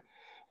Gilmore,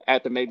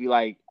 after maybe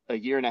like a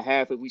year and a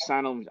half, if we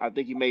sign him, I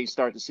think you may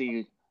start to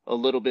see a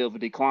little bit of a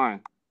decline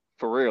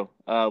for real.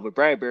 With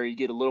Bradbury, you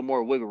get a little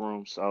more wiggle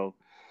room. So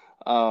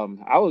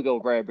I would go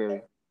with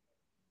Bradbury.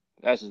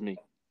 That's just me.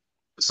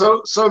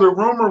 So the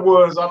rumor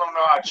was, I don't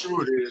know how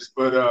true it is,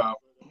 but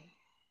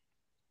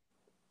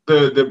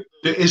the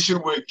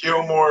issue with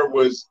Gilmore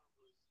was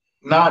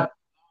not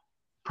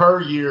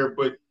per year,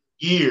 but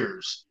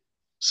years.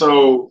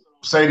 So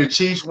say the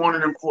Chiefs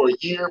wanted him for a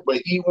year, but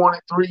he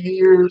wanted 3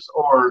 years,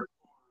 or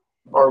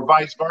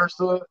vice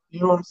versa. You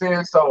know what I'm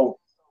saying? So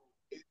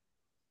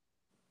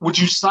would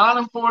you sign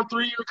him for a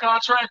 3-year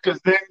contract? Because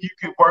then you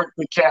can work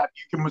the cap,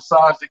 you can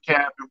massage the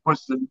cap and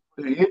push the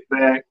hit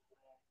back.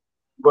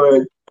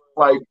 But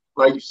like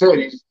you said,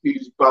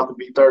 he's about to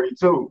be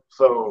 32.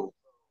 So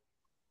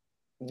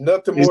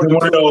nothing is more it than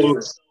one of 2 those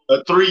years.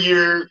 a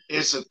 3-year?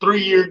 It's a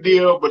 3-year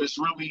deal, but it's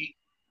really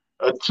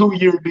a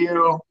 2-year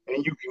deal,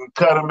 and you can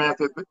cut him at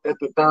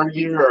the third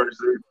year, or is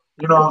it?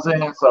 You know what I'm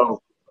saying?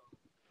 So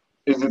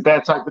is it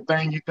that type of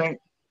thing? You think?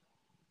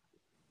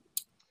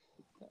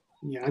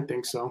 Yeah, I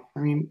think so. I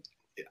mean,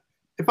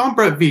 if I'm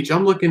Brett Veach,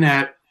 I'm looking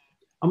at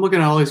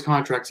all these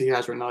contracts he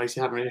has right now. He's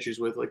having issues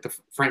with, like the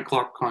Frank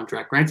Clark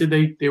contract. Granted,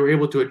 they were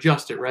able to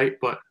adjust it, right?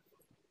 But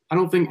I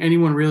don't think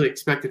anyone really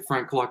expected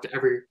Frank Clark to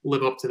ever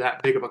live up to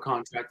that big of a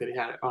contract that he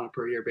had on a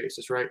per year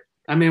basis, right?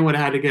 That man would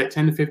have had to get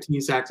 10 to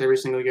 15 sacks every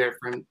single year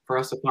for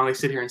us to finally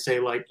sit here and say,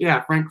 like,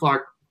 yeah, Frank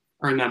Clark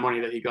earned that money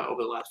that he got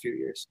over the last few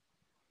years.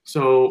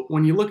 So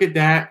when you look at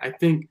that,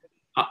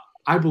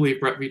 I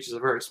believe Brett Veach is a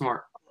very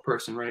smart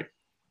person, right?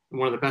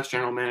 One of the best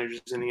general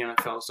managers in the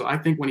NFL. So I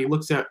think when he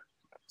looks at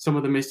some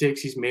of the mistakes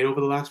he's made over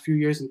the last few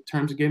years in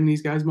terms of giving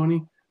these guys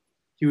money,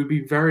 he would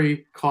be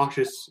very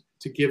cautious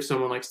to give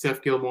someone like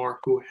Steph Gilmore,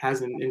 who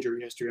has an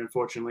injury history,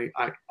 unfortunately.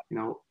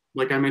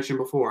 Like I mentioned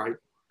before, I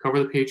cover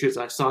the Patriots.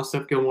 I saw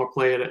Steph Gilmore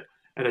play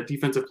at a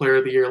defensive player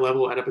of the year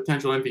level, at a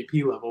potential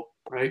MVP level,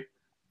 right?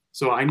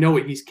 So I know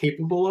what he's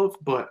capable of,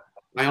 but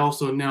I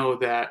also know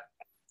that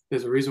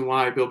there's a reason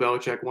why Bill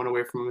Belichick went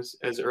away from him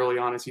as early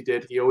on as he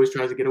did. He always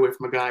tries to get away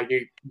from a guy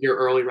a year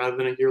early rather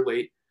than a year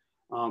late.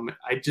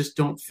 I just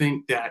don't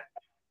think that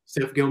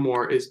Steph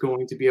Gilmore is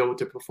going to be able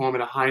to perform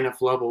at a high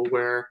enough level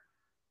where,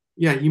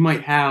 yeah, he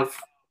might have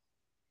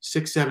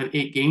 6, 7,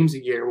 8 games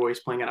a year where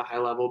he's playing at a high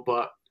level,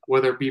 but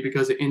whether it be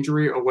because of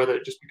injury or whether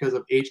just because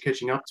of age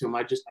catching up to him,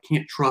 I just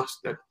can't trust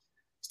that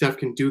Steph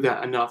can do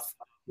that enough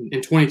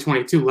in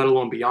 2022, let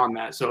alone beyond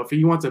that. So if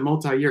he wants a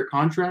multi-year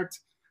contract,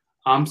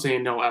 I'm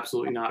saying no,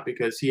 absolutely not,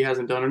 because he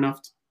hasn't done enough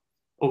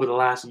over the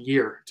last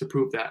year to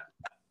prove that.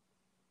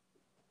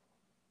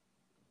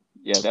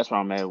 Yeah, that's where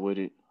I'm at with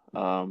it.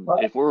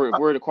 If we're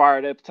to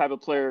acquire that type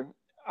of player,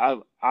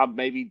 I'll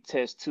maybe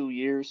test 2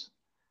 years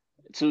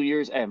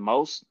at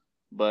most.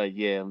 But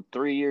yeah,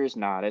 3 years,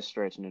 nah, that's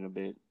stretching it a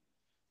bit.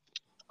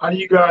 How do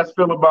you guys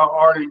feel about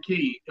Arden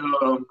Key?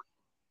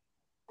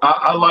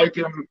 I like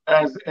him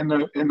as in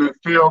the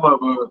field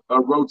of a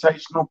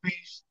rotational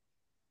piece.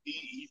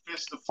 He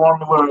fits the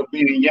formula of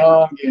being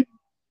young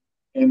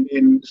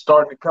and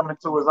starting to come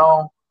into his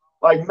own.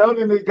 Like none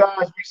of the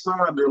guys we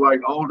signed are like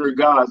older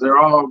guys.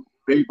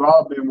 They've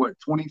all been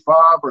 25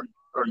 or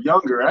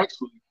younger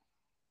actually.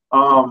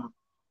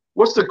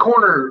 What's the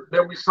corner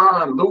that we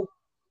signed?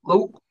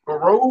 Luke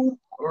Barreau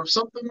or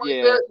something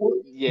like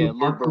that? Yeah,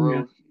 Luke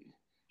Barreau.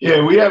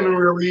 Yeah, we haven't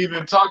really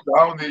even talked.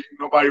 I don't think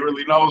nobody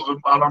really knows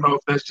him. I don't know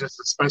if that's just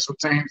a special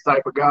teams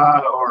type of guy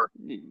or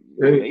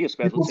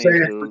people say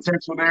there's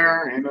potential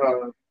there. And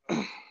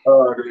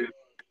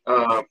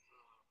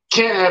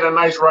Kent had a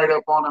nice write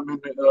up on him in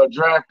the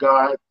draft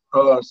guide,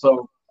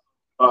 so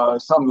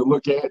something to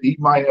look at. He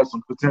might have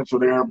some potential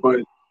there. But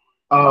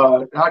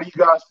how do you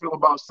guys feel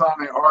about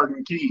signing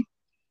Arden Key?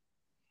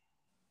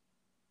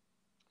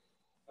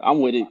 I'm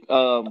with it.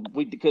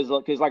 Because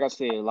like I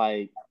said,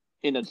 like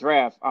in the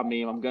draft, I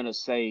mean, I'm gonna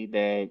say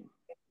that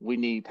we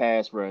need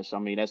pass rush. I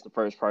mean, that's the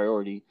first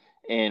priority.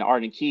 And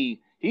Arden Key,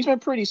 he's been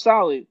pretty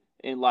solid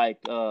in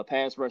like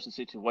pass rushing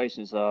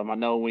situations. I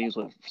know when he was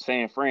with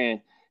San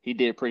Fran, he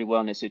did pretty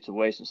well in that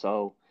situation.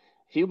 So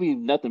he'll be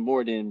nothing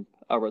more than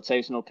a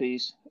rotational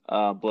piece.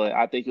 But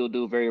I think he'll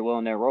do very well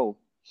in that role.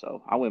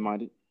 So I wouldn't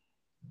mind it.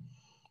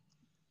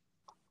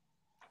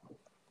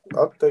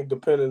 I think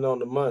depending on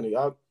the money,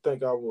 I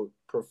think I would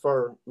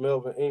prefer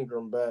Melvin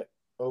Ingram back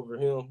over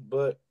him,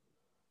 but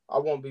I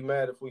won't be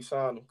mad if we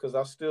sign him because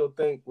I still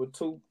think with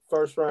 2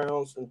 first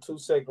rounds and 2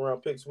 second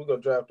round picks, we're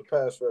going to draft a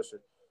pass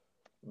rusher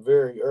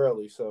very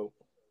early. So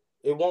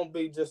it won't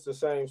be just the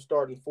same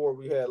starting 4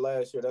 we had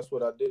last year. That's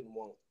what I didn't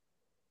want.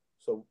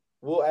 So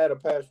we'll add a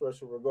pass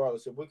rusher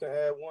regardless. If we can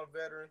add 1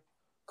 veteran,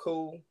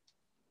 cool.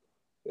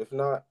 If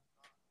not,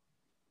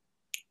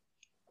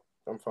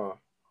 I'm fine.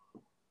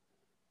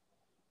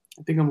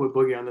 I think I'm with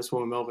Boogie on this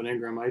one with Melvin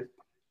Ingram.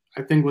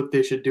 I think what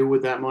they should do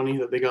with that money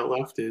that they got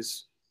left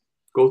is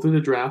go through the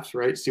drafts,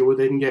 right? See what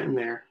they can get in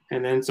there.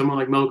 And then someone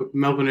like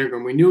Melvin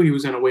Ingram, we knew he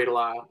was going to wait a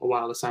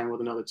while to sign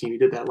with another team. He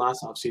did that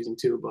last offseason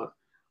too. But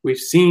we've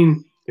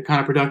seen the kind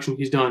of production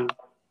he's done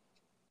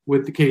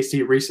with the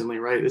KC recently,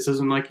 right? This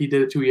isn't like he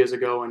did it 2 years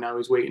ago and now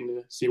he's waiting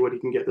to see what he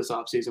can get this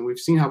offseason. We've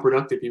seen how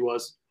productive he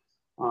was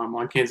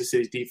on Kansas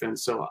City's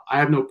defense. So I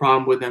have no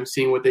problem with them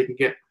seeing what they can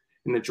get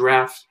in the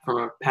draft from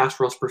a pass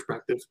rush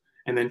perspective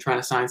and then trying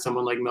to sign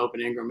someone like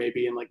Melvin Ingram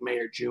maybe in like May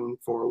or June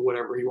for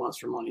whatever he wants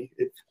for money.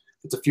 If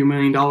it's a few $1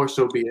 million,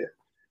 so be it.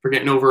 If we're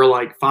getting over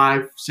like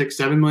 $5, $6,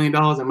 $7 million,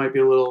 I might be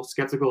a little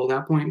skeptical at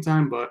that point in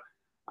time, but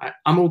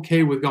I'm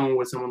okay with going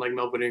with someone like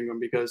Melvin Ingram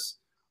because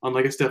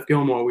unlike a Steph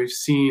Gilmore, we've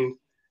seen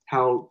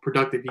how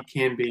productive he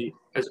can be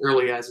as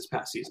early as this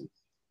past season.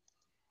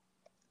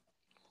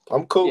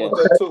 I'm cool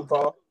with that too,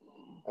 Paul.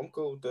 I'm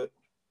cool with that.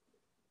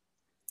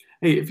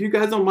 Hey, if you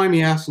guys don't mind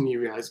me asking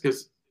you guys,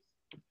 because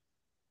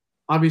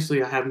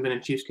obviously I haven't been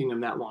in Chiefs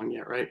Kingdom that long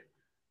yet, right?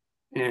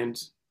 And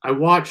I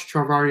watched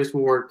Charvarius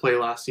Ward play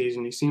last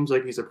season. He seems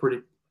like he's a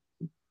pretty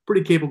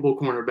capable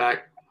cornerback,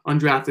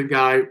 undrafted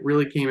guy,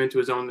 really came into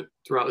his own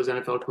throughout his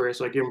NFL career,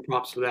 so I give him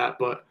props for that.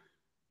 But,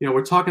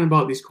 we're talking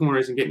about these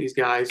corners and getting these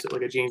guys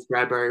like a James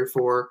Bradbury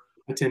for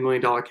a $10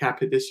 million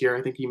cap hit this year.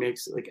 I think he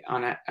makes like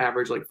on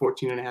average like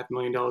 $14.5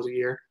 million a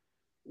year.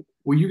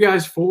 Were you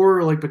guys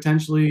for like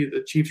potentially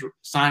the Chiefs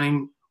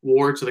signing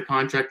Ward to the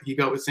contract that he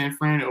got with San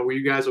Fran, or were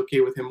you guys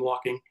okay with him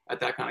walking at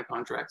that kind of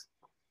contract?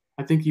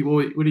 I think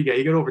what do you get?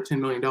 You got over $10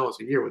 million a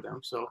year with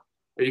them. So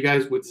are you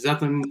guys, is that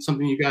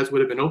something you guys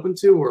would have been open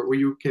to, or were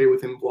you okay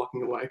with him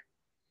walking away?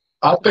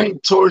 I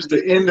think towards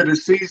the end of the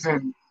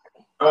season,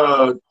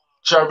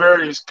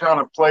 Charvarius kind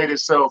of played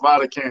himself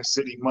out of Kansas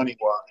City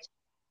money-wise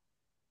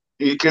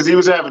because he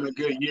was having a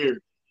good year.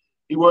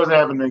 He was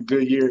having a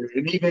good year.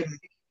 And even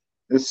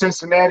the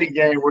Cincinnati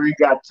game where he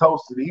got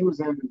toasted, he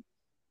was in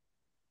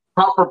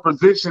proper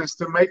positions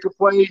to make a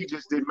play. He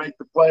just didn't make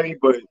the play.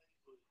 But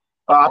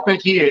I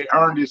think he had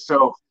earned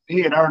himself.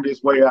 He had earned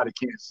his way out of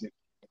Kansas City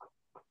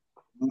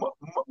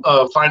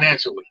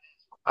financially.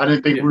 I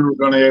didn't think we were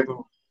going to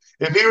able.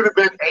 If he would have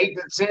been 8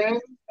 to 10,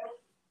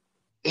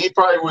 he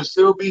probably would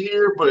still be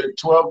here. But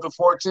 12 to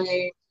 14,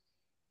 he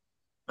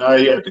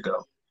had to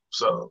go.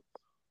 So,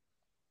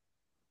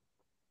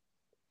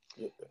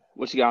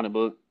 what you got in the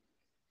book?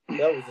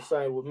 That was the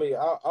same with me.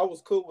 I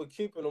was cool with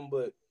keeping him,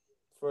 but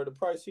for the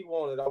price he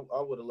wanted,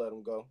 I would have let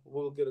him go.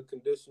 We'll get a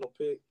conditional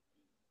pick.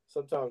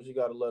 Sometimes you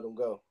got to let him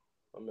go.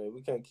 I mean,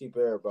 we can't keep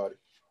everybody.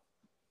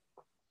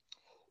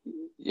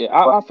 Yeah,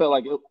 I felt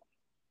like it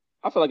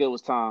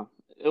was time.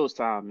 It was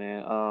time,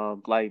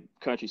 man. Like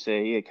Country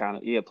said, he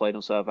had played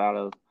himself out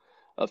of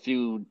a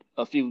few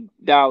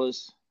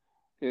dollars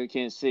here in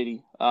Kansas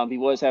City. He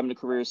was having a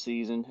career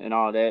season and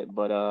all that,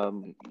 but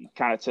he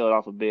kind of tailed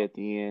off a bit at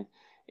the end.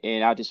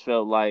 And I just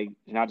felt like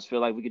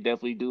we could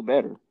definitely do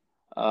better.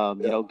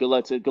 Good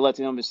luck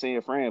to him and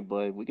San Fran,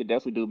 but we could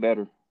definitely do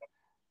better.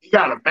 He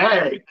got a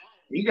bag.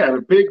 He got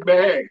a big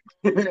bag.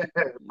 For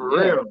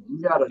real.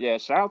 He got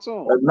shout out to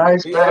him. A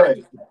nice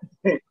bag.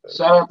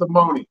 Shout out to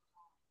Moni.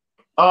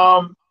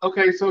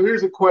 Okay, so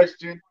here's a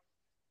question.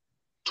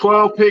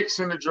 12 picks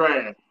in the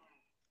draft.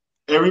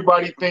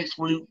 Everybody thinks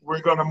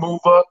we're going to move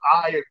up.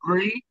 I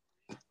agree.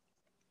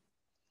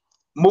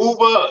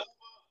 Move up.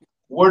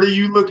 What are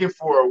you looking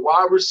for? A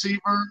wide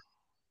receiver,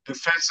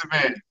 defensive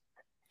end?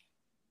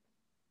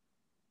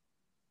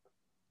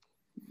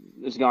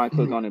 Let's go and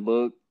click on it,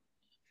 Boog.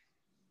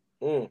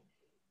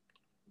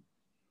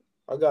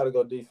 I got to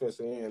go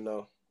defensive end,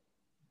 though.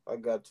 I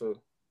got to.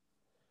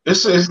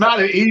 This is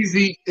not an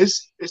easy. It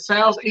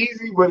sounds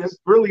easy, but it's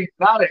really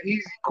not an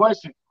easy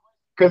question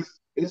because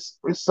it's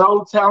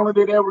so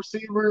talented at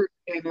receiver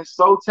and it's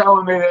so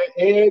talented at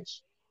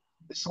edge.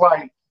 It's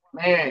like,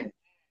 man.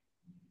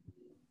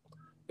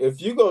 If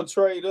you go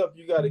trade up,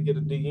 you got to get a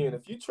DN.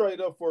 If you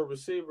trade up for a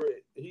receiver,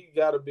 he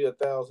got to be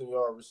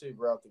 1,000-yard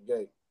receiver out the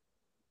gate.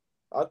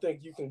 I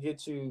think you can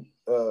get you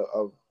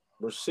a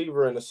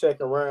receiver in the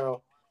second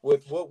round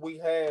with what we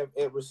have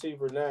at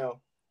receiver now,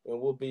 and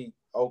we'll be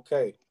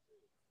okay.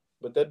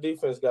 But that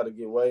defense got to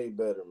get way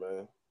better,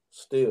 man.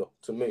 Still,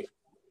 to me.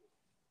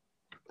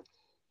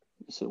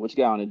 So what you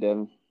got on it,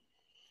 Devin?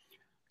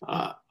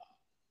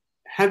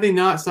 Had they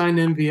not signed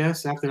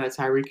MVS after that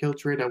Tyreek Hill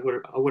trade, I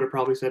would have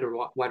probably said a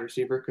wide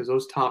receiver because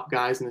those top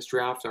guys in this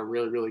draft are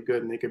really, really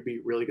good and they could be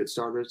really good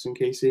starters in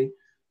KC.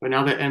 But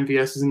now that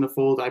MVS is in the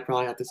fold, I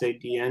probably have to say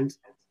D-end.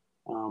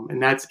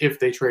 And that's if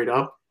they trade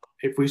up.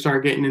 If we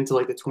start getting into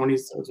like the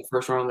 20s of the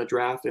first round of the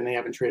draft and they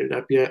haven't traded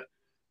up yet,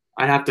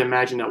 I have to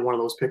imagine that one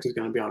of those picks is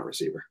going to be on a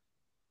receiver.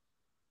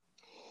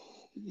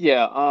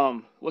 Yeah.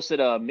 What's it?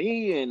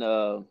 Me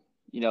and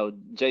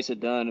Jason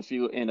Dunn a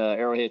few in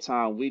Arrowhead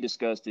Time. We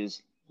discussed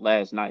this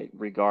last night in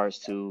regards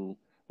to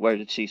whether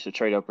the Chiefs should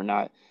trade up or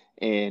not.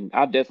 And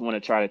I definitely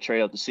want to try to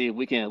trade up to see if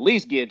we can at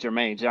least get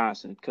Jermaine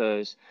Johnson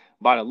because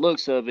by the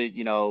looks of it,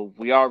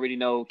 we already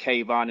know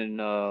Kayvon and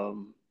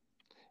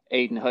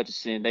Aiden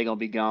Hutchinson, they're going to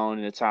be gone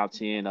in the top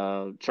 10.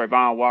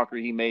 Trayvon Walker,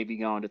 he may be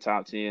gone in the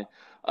top 10.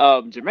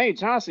 Jermaine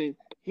Johnson,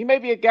 he may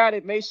be a guy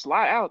that may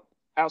slide out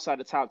outside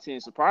the top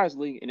 10,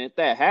 surprisingly. And if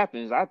that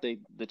happens, I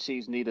think the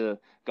Chiefs need to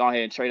go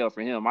ahead and trade up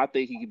for him. I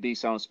think he could be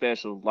something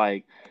special.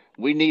 Like,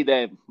 we need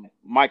that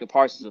Micah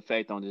Parsons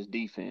effect on this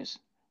defense.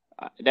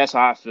 That's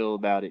how I feel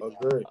about it.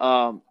 Agreed.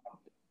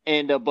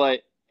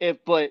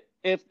 But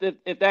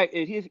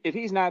if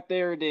he's not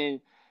there, then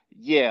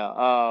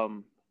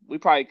we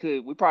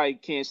probably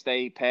can't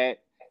stay pat.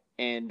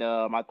 And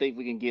I think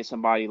we can get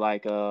somebody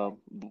like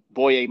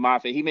Boye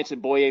Mafe. He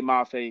mentioned Boye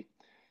Mafe.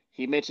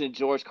 He mentioned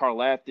George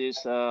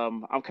Karlaftis.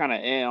 I'm kind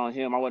of on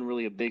him. I wasn't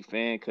really a big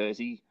fan because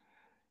he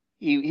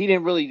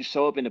didn't really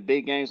show up in the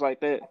big games like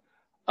that.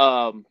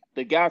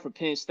 The guy from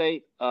Penn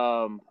State,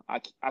 I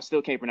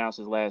still can't pronounce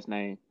his last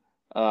name.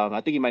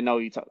 I think you might know.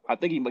 I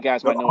think you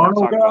guys might know what I'm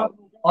talking about.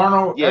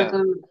 Arnold. Yeah.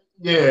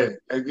 Yeah.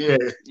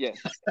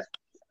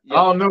 I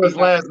don't know his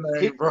last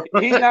name, bro.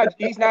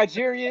 He's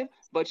Nigerian,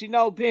 But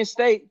Penn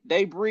State,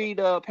 they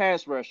breed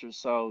pass rushers,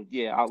 so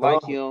yeah, I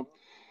like him.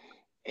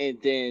 And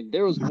then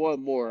there was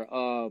one more.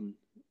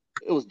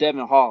 It was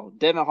Devin Hall.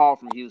 Devin Hall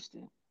from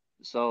Houston.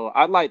 So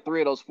I like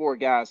 3 of those 4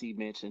 guys he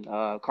mentioned.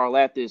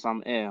 Karlaftis,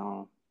 I'm in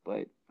on,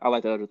 but I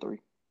like the other 3.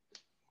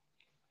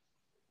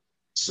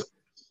 So,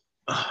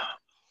 I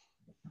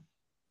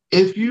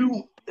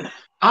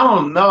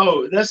don't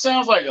know. That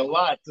sounds like a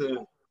lot.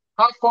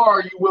 How far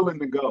are you willing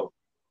to go?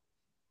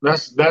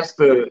 That's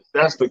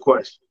the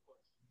question.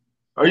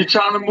 Are you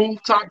trying to move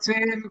top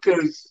 10?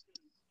 Because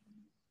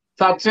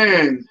top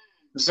 10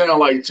 sound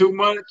like too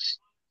much.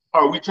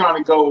 Are we trying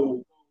to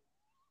go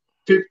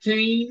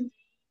 15?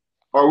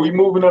 Are we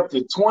moving up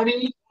to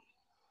 20?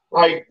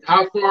 Like,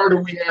 how far do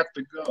we have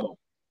to go?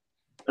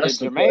 If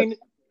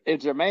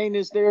Jermaine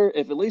is there,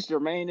 if at least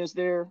Jermaine is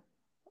there,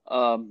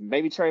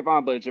 maybe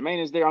Trayvon, but if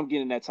Jermaine is there, I'm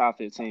getting that top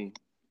 15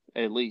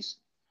 at least.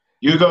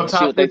 You go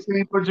top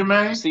 15 for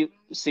Jermaine?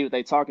 See what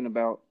they talking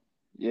about.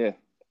 Yeah.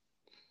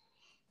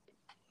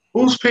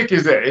 Whose pick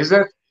is that? Is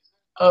that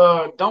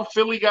don't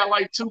Philly got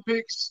like 2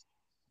 picks?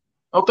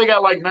 Don't they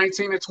got like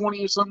 19 and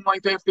 20 or something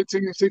like that,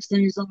 15 and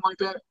 16, something like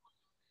that?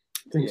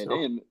 I think so.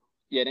 They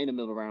in the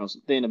middle of rounds.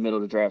 They're in the middle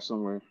of the draft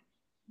somewhere.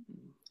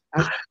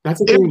 That's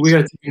the thing we got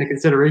to take into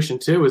consideration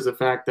too, is the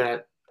fact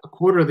that a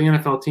quarter of the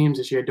NFL teams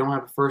this year don't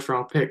have a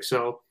first-round pick.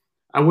 So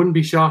I wouldn't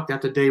be shocked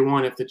after day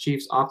one if the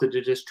Chiefs opted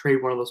to just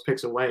trade one of those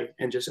picks away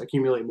and just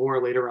accumulate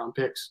more later-round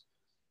picks.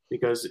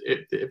 Because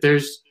if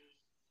there's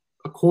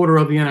a quarter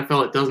of the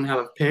NFL that doesn't have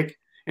a pick,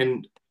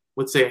 and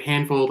let's say a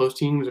handful of those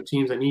teams are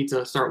teams that need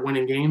to start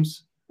winning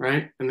games,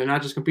 right? And they're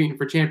not just competing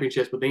for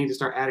championships, but they need to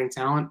start adding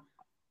talent.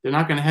 They're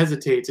not going to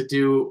hesitate to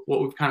do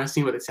what we've kind of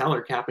seen with the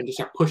salary cap and just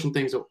start pushing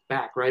things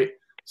back, right?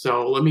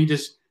 So let me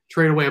just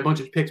trade away a bunch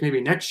of picks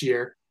maybe next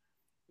year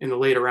in the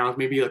later rounds,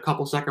 maybe a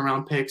couple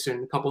second-round picks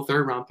and a couple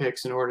third-round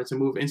picks in order to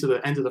move into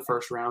the end of the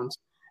first round.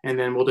 And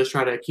then we'll just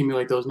try to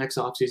accumulate those next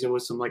offseason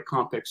with some like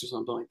comp picks or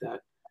something like that.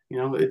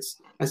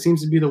 That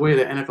seems to be the way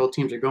that NFL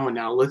teams are going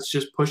now. Let's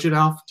just push it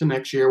off to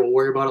next year. We'll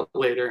worry about it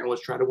later, and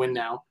let's try to win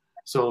now.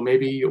 So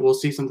maybe we'll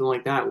see something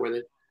like that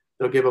where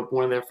they'll give up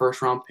one of their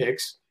first-round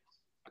picks,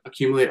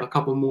 accumulate a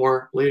couple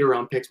more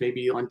later-round picks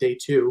maybe on day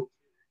 2,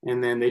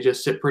 and then they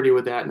just sit pretty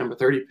with that number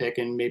 30 pick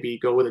and maybe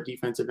go with a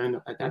defensive end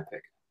at that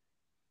pick.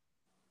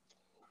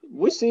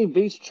 We've seen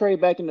Beach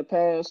trade back in the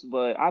past,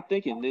 but I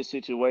think in this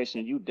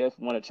situation, you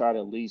definitely want to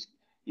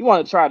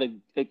try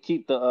to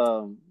keep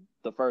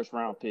the first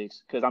round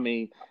picks, because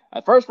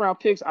at first round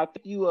picks, I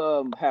think you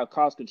have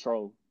cost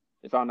control,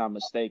 if I'm not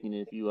mistaken,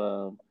 if you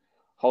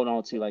hold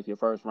on to like your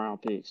first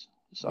round picks.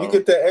 So you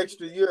get that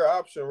extra year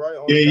option, right?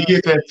 You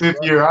get that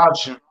 5th year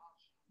option.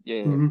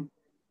 Yeah,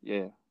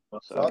 yeah.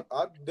 So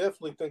I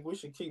definitely think we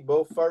should keep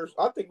both first.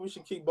 I think we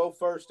should keep both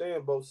first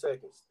and both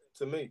seconds.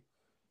 To me,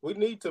 we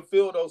need to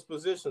fill those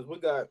positions. We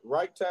got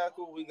right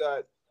tackle, we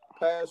got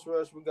pass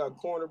rush, we got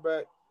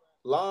cornerback,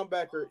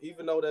 linebacker.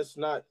 Even though that's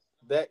not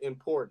that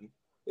important,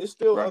 it's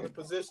still other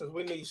positions.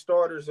 We need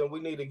starters, and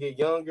we need to get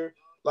younger.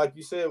 Like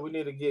you said, we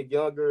need to get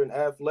younger and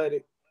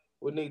athletic.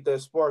 We need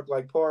that spark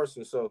like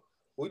Parsons. So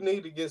we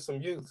need to get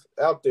some youth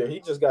out there.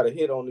 He just got to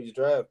hit on these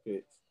draft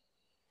picks.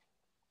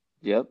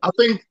 Yep.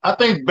 I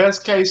think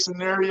best case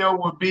scenario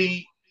would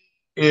be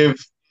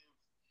if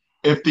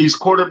these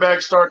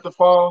quarterbacks start to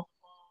fall.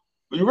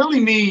 We really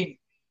need.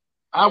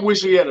 I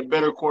wish we had a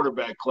better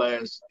quarterback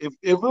class. If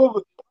it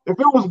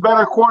was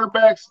better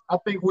quarterbacks, I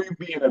think we'd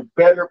be in a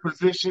better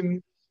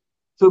position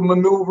to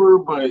maneuver.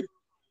 But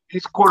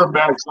these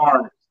quarterbacks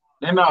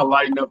they're not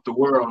lighting up the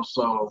world.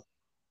 So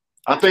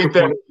I think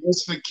that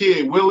it's the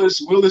kid.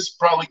 Willis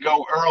probably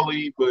go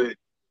early, but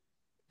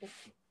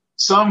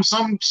some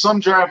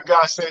draft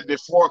guy said that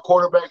 4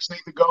 quarterbacks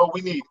need to go.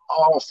 We need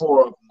all 4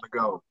 of them to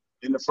go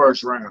in the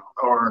first round,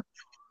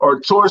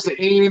 or towards the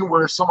end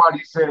where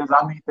somebody says,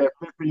 I need that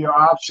 5th-year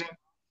option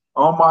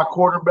on my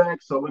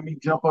quarterback, so let me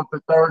jump up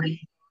to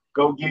 30,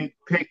 go get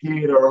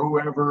Pickett or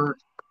whoever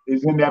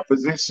is in that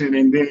position,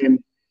 and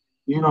then,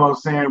 you know what I'm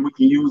saying, we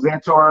can use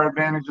that to our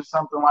advantage or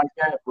something like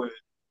that. But,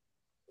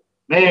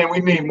 man, we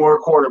need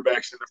more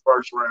quarterbacks in the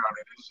first round,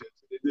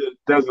 and it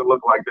doesn't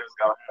look like that's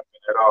going to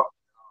happen at all.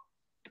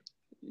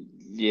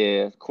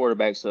 Yeah,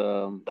 quarterbacks.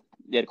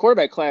 The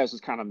quarterback class is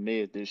kind of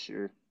mid this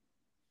year.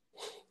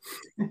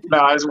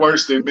 No, it's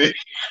worse than me.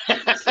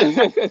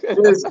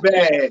 It's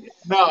bad.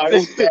 No,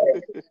 it's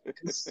bad.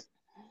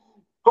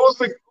 Who's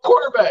the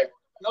quarterback?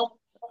 No,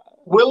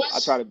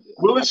 Willis.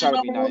 Willis, I try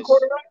to be nice.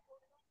 Quarterback?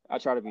 I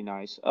try to be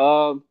nice.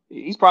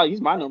 He's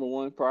my number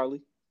 1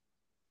 probably.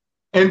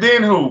 And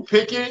then who?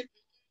 Pickett.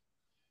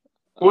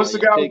 What's the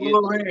guy with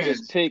little hands?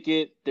 There's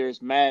Pickett.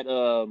 There's Matt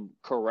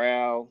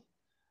Corral.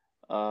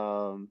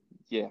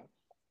 Yeah.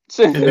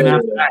 And then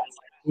after that,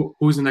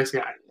 who's the next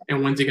guy?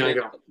 And when's he going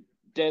to go?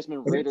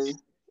 Desmond Ridder.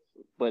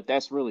 But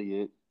that's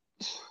really it.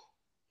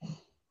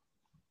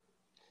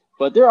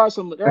 But there are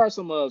some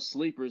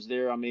sleepers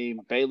there.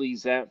 Bailey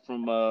Zapp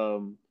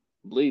from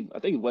I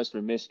think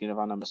Western Michigan, if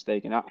I'm not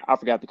mistaken. I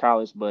forgot the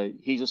college, but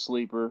he's a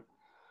sleeper.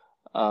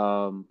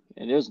 And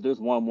there's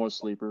one more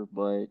sleeper,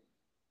 but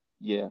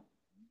yeah.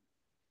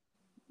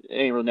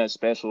 ain't really that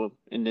special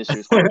in this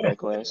year's quarterback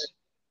class.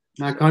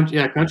 Now,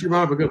 Country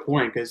brought up a good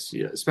point because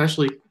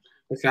especially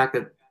the fact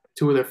that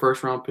both of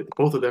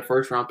their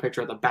first round picks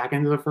are at the back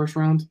end of the first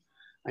round.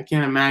 I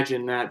can't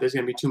imagine that there's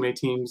going to be too many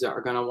teams that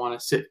are going to want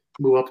to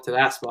move up to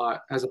that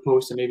spot as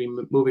opposed to maybe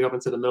moving up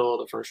into the middle of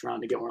the first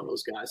round to get one of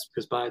those guys.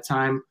 Because by the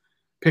time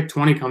pick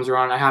 20 comes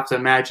around, I have to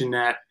imagine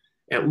that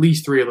at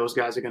least 3 of those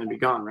guys are going to be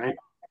gone, right?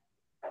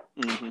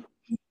 Mm-hmm.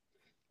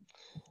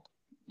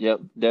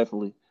 Yep,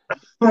 definitely.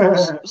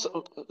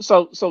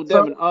 So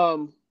Devin,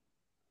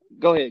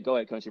 go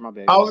ahead, Country. My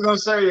bad. I was gonna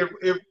say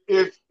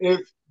if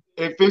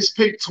it's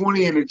pick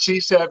 20 and the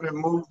Chiefs haven't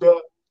moved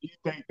up, you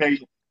think they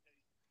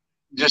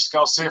just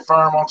gonna sit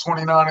firm on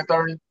 29 and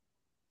 30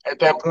 at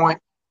that point?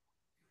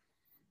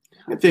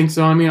 I think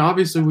so. I mean,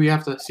 obviously we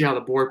have to see how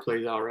the board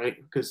plays out, right?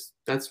 Because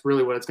that's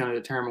really what it's going to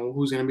determine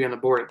who's going to be on the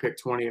board at pick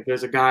 20. If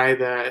there's a guy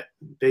that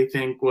they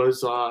think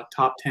was a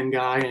top 10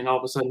 guy and all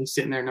of a sudden he's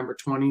sitting there number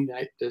 20,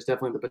 there's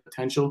definitely the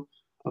potential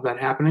of that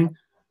happening.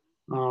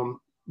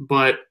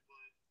 But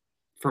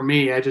for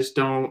me, I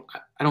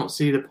don't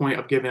see the point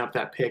of giving up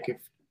that pick if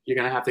you're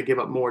going to have to give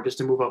up more just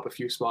to move up a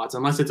few spots.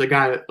 Unless it's a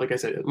guy that, like I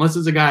said,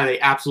 they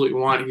absolutely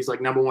want, he's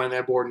like number 1 on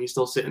their board and he's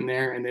still sitting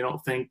there and they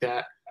don't think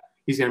that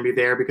he's going to be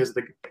there because of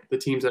the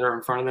teams that are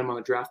in front of them on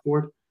the draft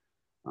board.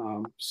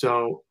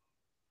 So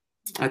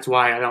that's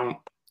why I don't,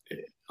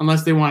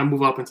 unless they want to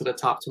move up into the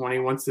top 20,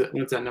 once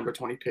that number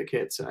 20 pick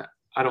hits,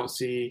 I don't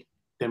see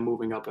them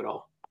moving up at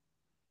all.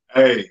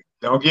 Hey,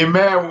 don't get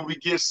mad when we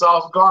get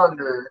Sauce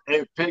Gardner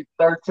at pick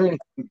 13.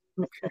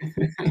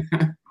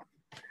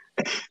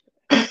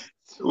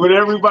 Would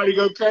everybody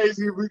go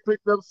crazy if we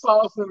picked up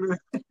Sauce?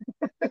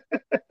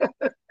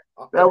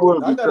 That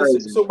would be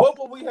crazy. So what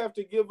would we have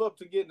to give up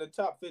to get in the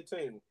top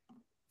 15?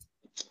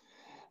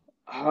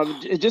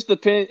 It just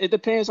depends. It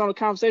depends on the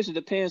conversation. It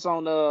depends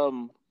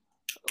on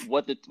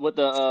what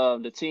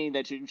the team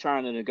that you're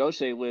trying to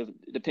negotiate with.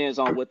 It depends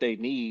on what they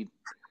need.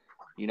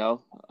 You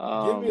know.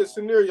 Give me a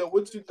scenario.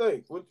 What you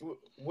think?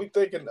 We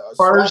thinking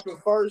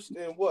first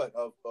and what?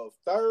 A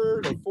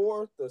third, a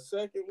fourth, a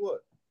second?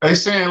 What? They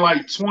saying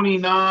like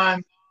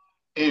 29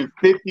 and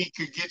 50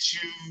 could get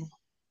you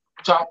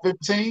top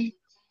 15.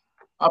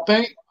 I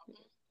think.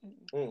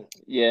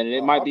 Yeah, and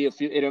it might be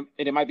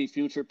it might be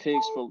future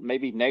picks for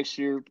maybe next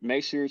year's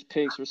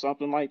picks or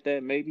something like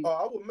that. Maybe.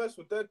 I would mess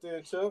with that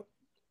then, Chuck.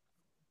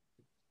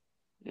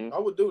 Yeah. I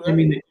would do that. I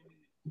mean,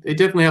 they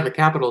definitely have the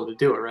capital to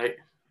do it, right?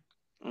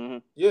 Mm-hmm.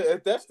 Yeah,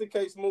 if that's the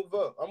case, move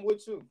up. I'm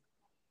with you.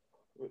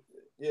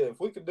 Yeah, if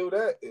we could do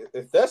that,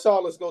 if that's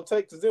all it's gonna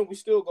take, because then we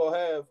still gonna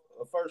have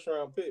a first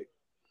round pick.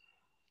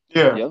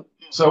 Yeah. Yep.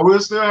 So we'll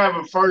still have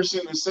a first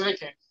and a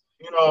second.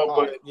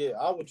 But yeah,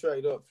 I would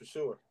trade up for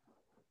sure.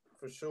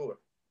 For sure.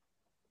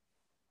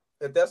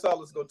 If that's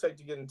all it's gonna take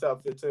to get in the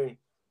top 15,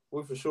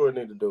 we for sure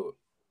need to do it.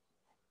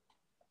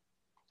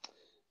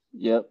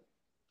 Yep.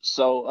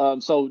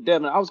 So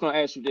Devin, I was gonna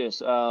ask you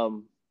this.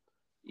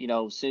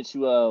 Since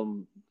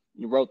you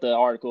wrote the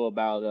article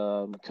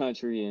about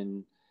Country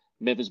and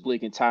Memphis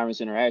Bleak and Tyron's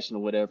interaction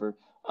or whatever.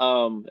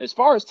 As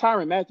far as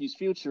Tyrann Mathieu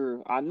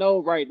future, I know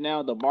right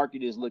now the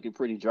market is looking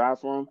pretty dry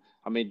for him.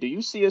 I mean, do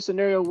you see a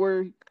scenario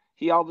where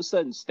he all of a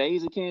sudden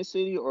stays in Kansas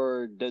City,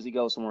 or does he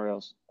go somewhere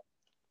else?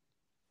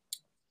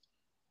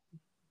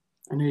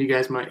 I know you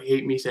guys might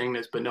hate me saying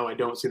this, but no, I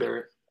don't see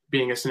there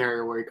being a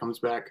scenario where he comes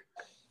back.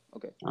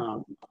 Okay.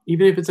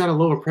 Even if it's at a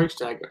lower price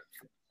tag,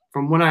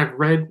 from what I've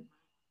read,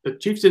 the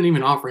Chiefs didn't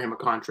even offer him a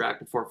contract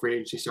before free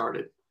agency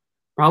started.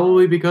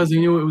 Probably because they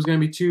knew it was going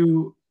to be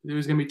too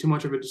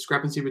much of a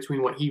discrepancy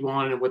between what he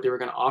wanted and what they were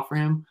going to offer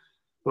him.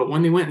 But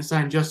when they went and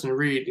signed Justin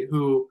Reid,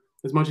 who,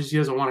 as much as he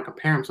doesn't want to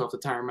compare himself to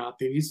Tyrann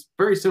Mathieu, he's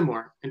very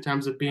similar in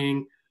terms of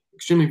being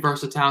extremely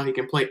versatile. He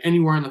can play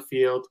anywhere on the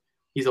field.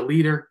 He's a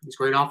leader. He's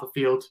great off the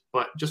field.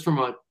 But just from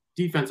a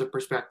defensive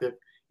perspective,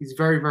 he's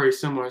very, very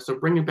similar. So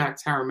bringing back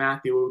Tyrann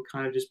Mathieu would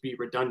kind of just be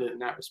redundant in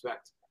that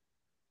respect.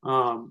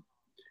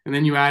 And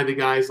then you add the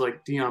guys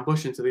like Deion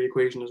Bush into the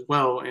equation as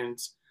well. And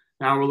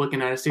now we're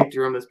looking at a safety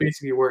room that's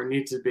basically where it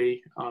needs to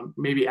be.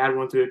 Maybe add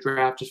one to the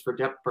draft just for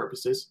depth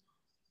purposes.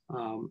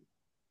 But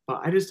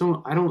I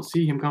don't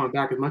see him coming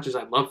back as much as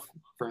I'd love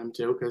for him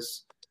to,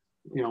 because,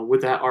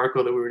 with that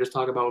article that we were just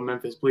talking about with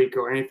Memphis Bleak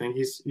or anything,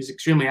 he's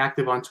extremely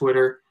active on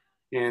Twitter,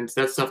 and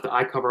that's stuff that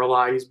I cover a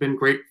lot. He's been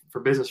great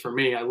for business for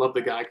me. I love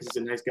the guy because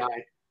he's a nice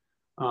guy.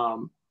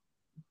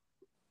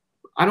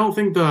 I don't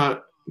think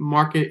the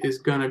market is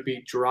going to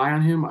be dry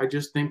on him. I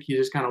just think he's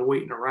just kind of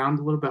waiting around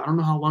a little bit. I don't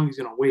know how long he's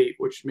going to wait,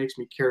 which makes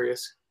me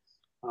curious,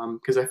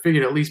 because I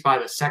figured at least by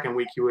the second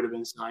week he would have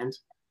been signed.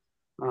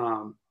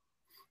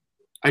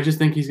 I just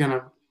think he's going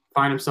to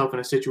find himself in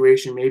a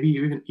situation, maybe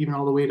even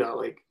all the way to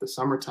like the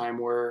summertime,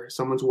 where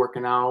someone's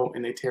working out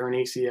and they tear an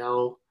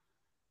ACL,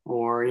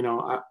 or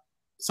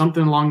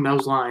something along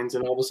those lines,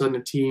 and all of a sudden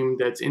a team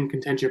that's in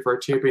contention for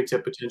a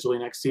championship potentially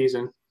next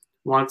season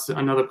wants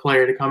another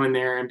player to come in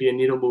there and be a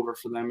needle mover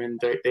for them, and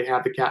they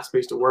have the cap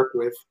space to work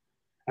with.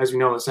 As we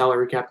know, the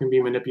salary cap can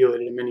be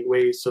manipulated in many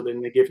ways, so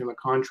then they give him a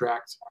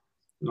contract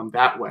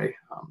that way.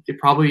 It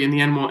probably in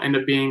the end will end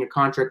up being a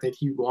contract that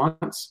he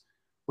wants,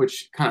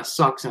 which kind of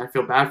sucks, and I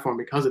feel bad for him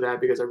because of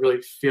that, because I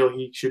really feel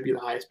he should be the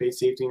highest paid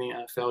safety in the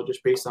NFL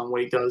just based on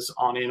what he does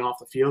on and off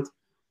the field.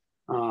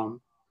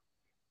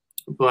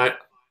 But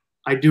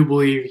I do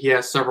believe he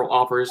has several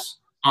offers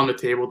on the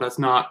table. That's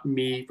not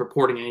me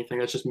reporting anything.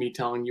 That's just me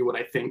telling you what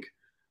I think.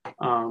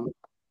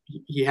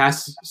 He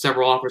has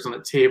several offers on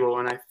the table,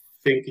 and I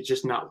think it's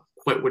just not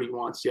quite what he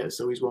wants yet,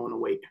 so he's willing to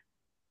wait.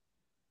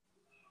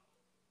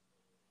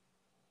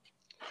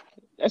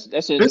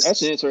 That's an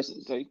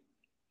interesting take.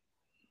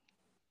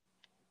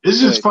 It's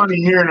just funny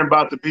hearing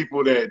about the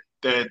people that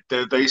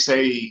they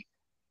say,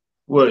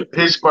 what,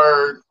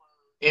 Pittsburgh,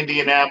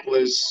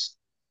 Indianapolis,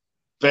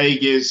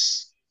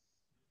 Vegas,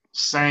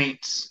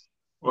 Saints.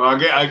 Well,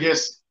 I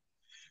guess.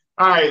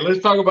 All right, let's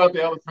talk about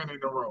the elephant in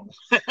the room.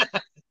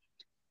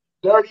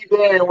 Dirty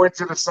Dan went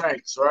to the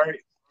Saints, right?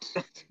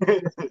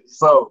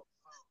 So,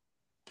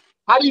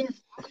 how do you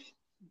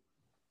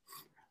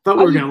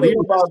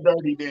feel about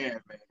Dirty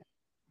Dan, man?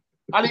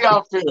 How do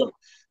y'all feel?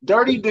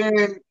 Dirty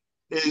Dan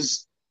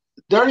has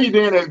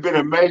been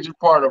a major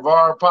part of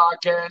our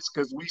podcast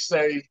because we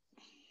say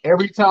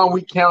every time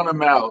we count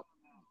him out,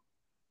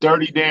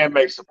 Dirty Dan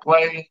makes a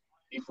play.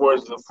 He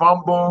forces a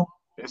fumble.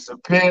 It's a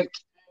pick.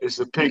 It's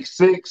a pick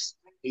six.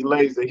 He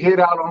lays a hit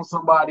out on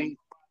somebody.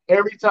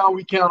 Every time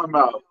we count him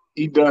out,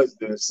 he does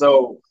this.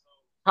 So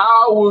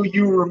how will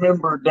you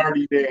remember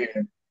Dirty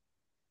Dan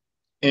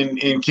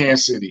in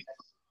Kansas City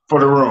for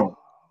the room?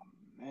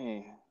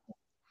 Man,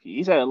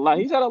 he's had a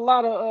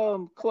lot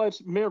of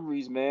clutch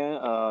memories,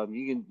 man.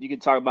 You can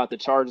talk about the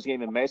Chargers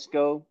game in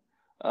Mexico,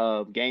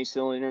 game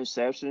stealing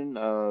interception.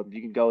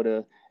 You can go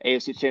to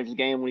AFC Championship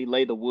game when he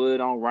laid the wood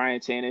on Ryan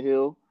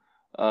Tannehill.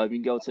 You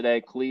can go to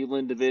that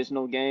Cleveland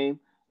divisional game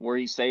where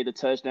he saved a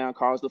touchdown,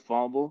 caused the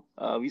fumble.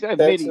 He's had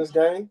Texas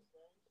game.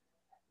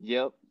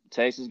 Yep,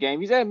 Texas game.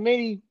 He's had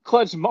many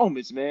clutch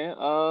moments, man.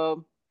 I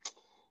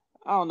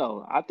don't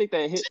know. I think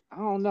that hit. I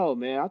don't know,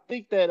 man. I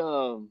think that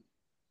oh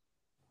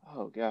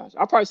gosh,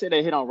 I'll probably say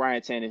they hit on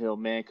Ryan Tannehill,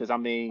 man, because I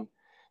mean,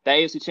 that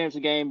AFC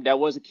Championship game, that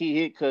was a key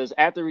hit because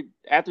after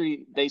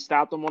they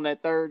stopped him on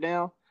that third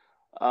down,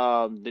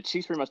 the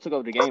Chiefs pretty much took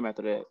over the game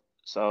after that.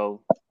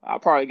 So I'll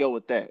probably go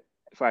with that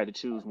if I had to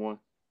choose one.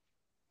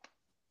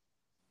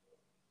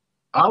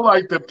 I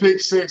like the pick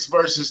six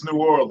versus New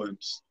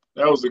Orleans.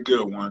 That was a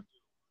good one.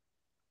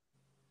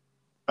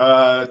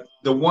 The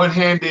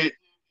one-handed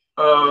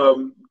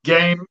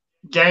game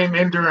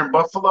ender in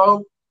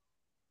Buffalo.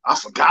 I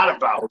forgot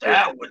about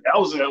that one. That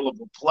was a hell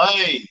of a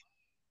play.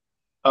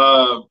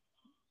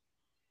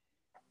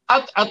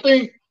 I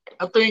think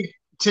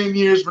 10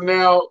 years from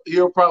now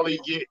he'll probably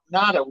get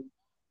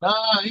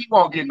he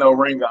won't get no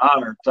Ring of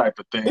Honor type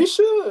of thing. He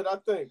should, I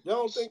think. You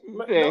don't think?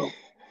 No.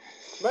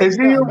 Is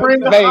he a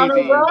Ring of Honor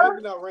guy?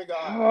 Maybe not Ring of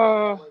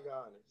Honor.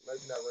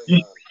 Maybe not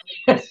Ring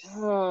of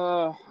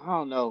Honor. I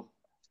don't know,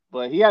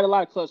 but he had a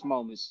lot of clutch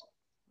moments.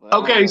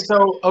 Okay,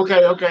 hold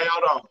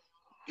on.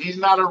 He's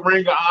not a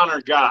Ring of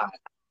Honor guy,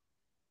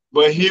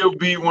 but he'll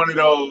be one of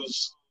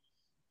those.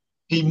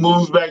 He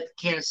moves back to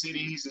Kansas City.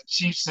 He's a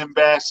Chiefs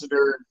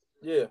ambassador.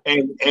 Yeah,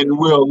 and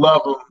we'll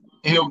love him.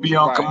 He'll be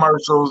on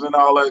commercials and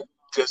all that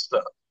good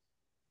stuff.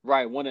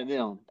 Right, one of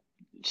them.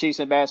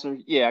 Chiefs ambassador.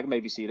 Yeah, I can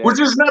maybe see that.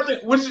 There's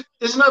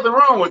nothing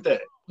wrong with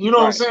that. You know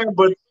what I'm saying?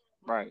 But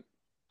right.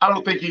 I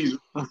don't think he's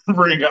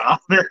Ring of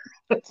Honor.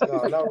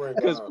 No, not Ring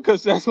of Honor.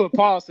 Because that's what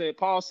Paul said.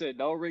 Paul said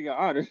no Ring of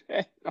Honor.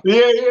 Yeah.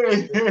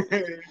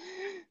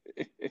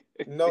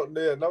 No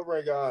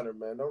Ring of Honor,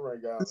 man. No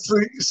Ring of Honor.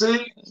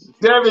 See,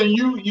 Devin,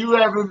 you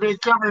haven't been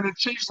covering the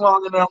Chiefs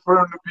long enough for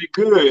him to be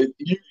good.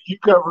 You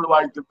cover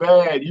like the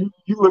bad. You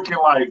looking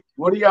like,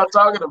 what are y'all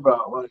talking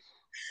about? Like,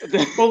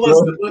 well,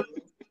 listen,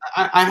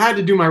 I had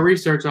to do my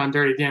research on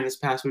Dirty Dan this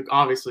past week,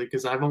 obviously,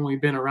 because I've only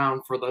been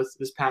around for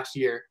this past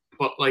year.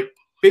 But like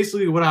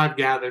basically what I've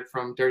gathered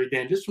from Dirty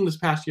Dan, just from this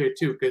past year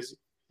too, because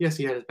yes,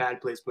 he had his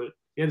bad plays, but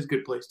he had his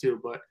good plays too.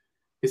 But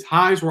his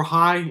highs were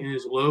high and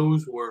his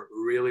lows were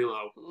really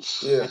low.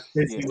 Yeah.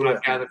 That's what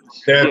I've gathered.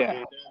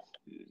 Yeah.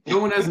 No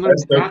one has another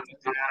draft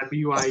out of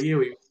BYU. He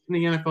was in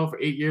the NFL for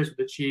 8 years with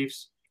the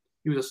Chiefs.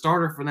 He was a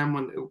starter for them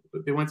when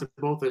they went to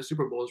both the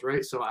Super Bowls,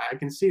 right? So I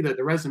can see that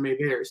the resume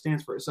there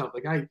stands for itself.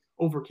 The guy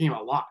overcame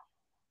a lot.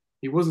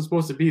 He wasn't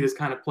supposed to be this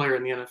kind of player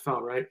in the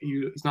NFL, right?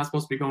 He's not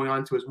supposed to be going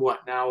on to his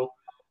what? Now,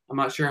 I'm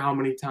not sure how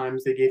many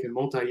times they gave him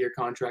multi-year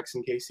contracts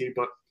in KC,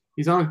 but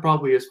he's on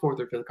probably his fourth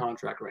or fifth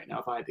contract right now,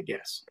 if I had to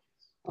guess.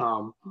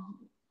 So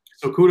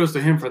kudos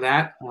to him for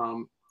that.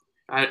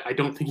 I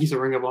don't think he's a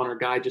Ring of Honor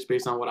guy just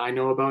based on what I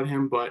know about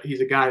him, but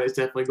he's a guy that's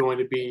definitely going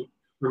to be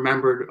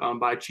remembered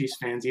by Chiefs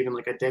fans even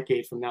like a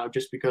decade from now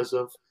just because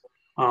of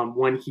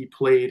when he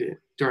played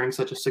during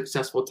such a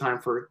successful time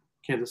for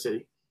Kansas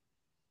City.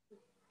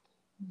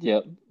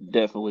 Yep,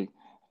 definitely.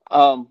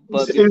 But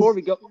before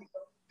we go,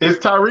 is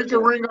Tyreek a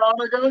Ring of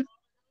Honor guy?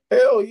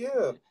 Hell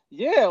yeah.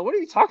 Yeah, what are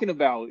you talking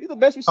about? He's the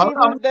best receiver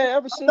that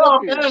ever seen. No,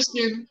 I'm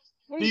asking.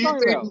 Do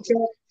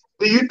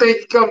you think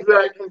he comes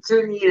back in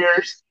 10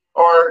 years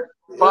or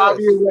 7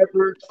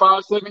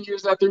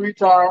 years after he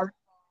retire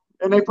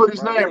and they put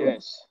his Bro, name on.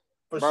 yes.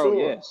 For Bro, sure.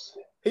 yes.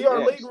 He our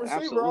Yes, leading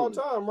receiver all absolutely.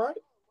 time, right?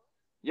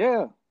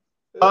 Yeah.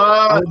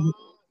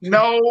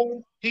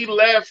 No, he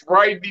left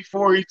right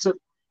before he took.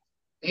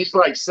 He's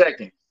like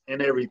second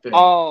and everything.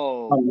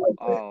 Oh. Like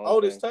Oh,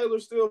 Otis okay. Taylor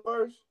still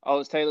first.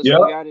 Otis Taylor Yep.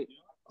 still got it?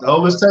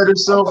 Otis Taylor I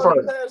still thought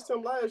he first. passed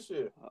him last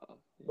year.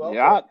 Well,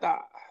 Yeah, okay.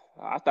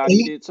 I thought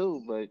he did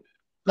too, but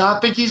No, I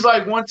think he's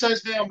like one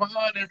touchdown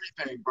behind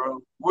everything, bro.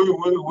 We'll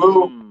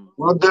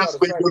We'll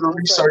definitely do the fact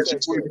research check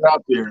and tweet that. it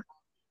out there.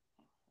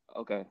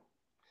 okay.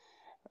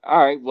 All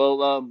right.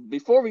 Well,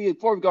 before we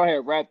go ahead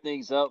and wrap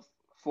things up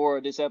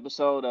for this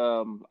episode,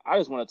 I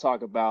just want to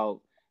talk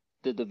about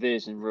the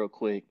division real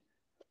quick.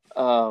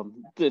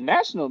 The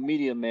national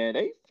media, man,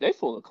 they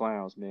full of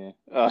clowns, man.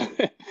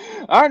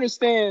 I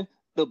understand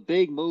the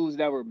big moves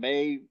that were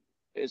made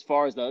as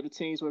far as the other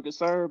teams were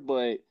concerned,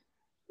 but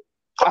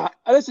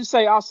let's just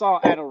say I saw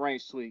Adam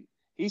Range tweet.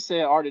 He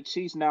said, "Are the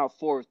Chiefs now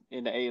fourth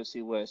in the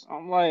AFC West?"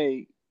 I'm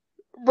like,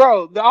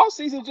 bro, the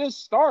offseason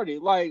just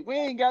started. Like, we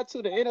ain't got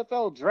to the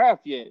NFL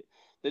draft yet.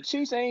 The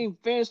Chiefs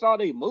ain't finished all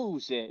their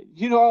moves yet.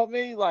 You know what I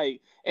mean?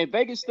 Like, and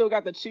Vegas still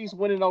got the Chiefs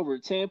winning over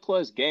 10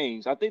 plus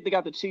games. I think they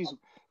got the Chiefs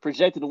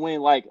projected to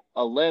win like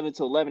 11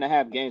 to 11 and a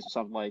half games or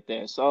something like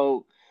that.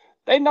 So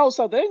they know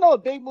something. They know a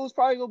big move's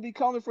probably gonna be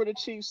coming for the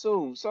Chiefs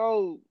soon.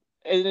 So,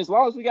 and as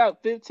long as we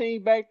got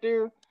 15 back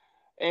there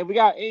and we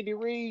got Andy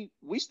Reid,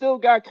 we still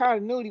got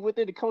continuity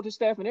within the coaching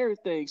staff and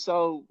everything.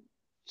 So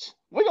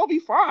we're gonna be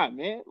fine,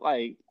 man.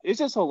 Like, it's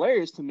just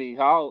hilarious to me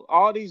how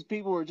all these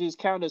people are just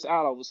counting us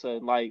out all of a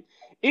sudden. Like,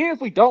 even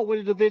if we don't win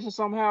the division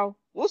somehow,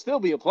 we'll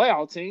still be a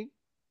playoff team.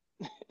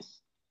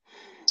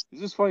 It's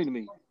just funny to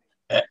me.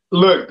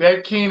 Look,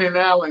 that Keenan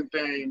Allen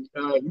thing,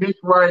 Nick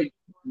Wright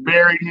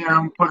buried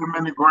him, put him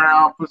in the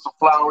ground, put some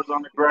flowers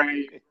on the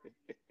grave,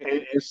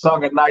 and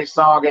sung a nice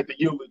song at the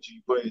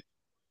eulogy. But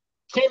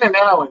Keenan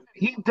Allen,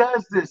 he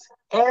does this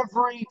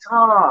every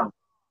time.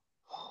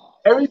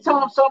 Every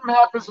time something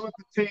happens with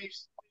the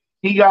Chiefs,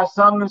 he got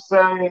something to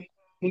say.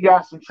 He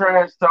got some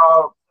trash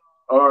talk.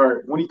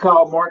 Or when he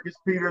called Marcus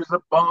Peters a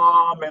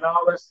bum and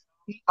all this,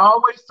 he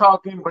always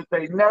talking, but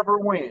they never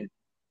win.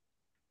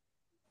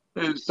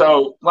 And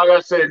so, like I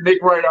said,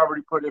 Nick Wright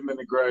already put him in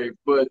the grave.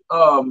 But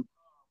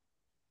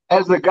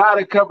as a guy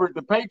that covered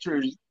the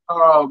Patriots,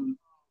 how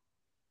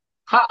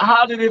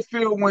did it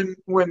feel when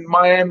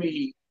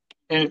Miami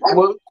and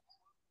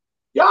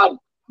y'all,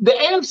 the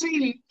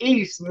AFC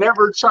East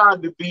never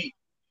tried to beat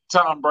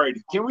Tom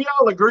Brady? Can we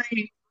all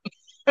agree?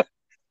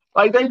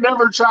 Like, they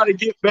never try to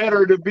get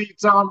better to beat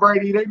Tom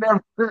Brady. They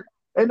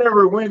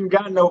never went and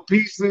got no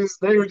pieces.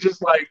 They were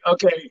just like,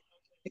 okay,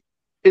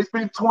 it's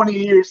been 20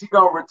 years, he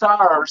gonna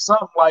retire or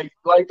something. Like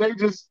they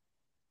just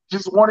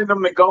wanted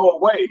him to go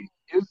away.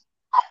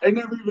 They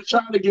never even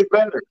tried to get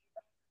better.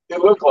 It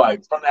looked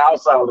like from the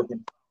outside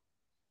looking.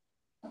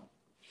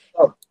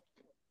 Oh.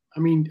 I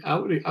mean,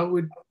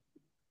 I'm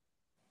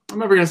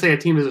never gonna say a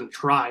team doesn't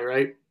try,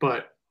 right?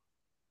 But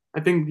I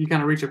think you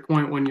kind of reach a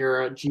point when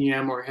you're a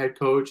GM or a head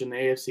coach in the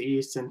AFC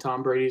East, and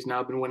Tom Brady's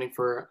now been winning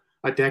for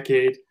a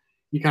decade.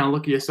 You kind of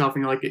look at yourself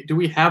and you're like, do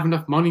we have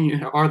enough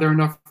money? Are there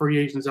enough free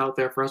agents out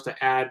there for us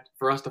to add,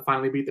 for us to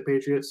finally beat the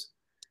Patriots?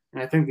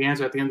 And I think the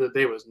answer at the end of the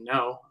day was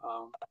no.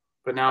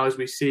 But now, as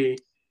we see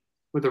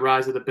with the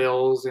rise of the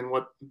Bills and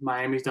what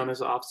Miami's done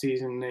this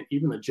offseason,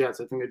 even the Jets,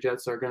 I think the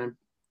Jets are going to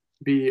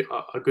be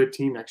a good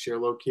team next year,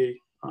 low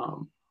key.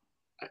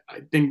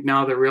 I think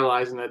now they're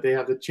realizing that they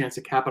have the chance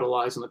to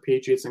capitalize on the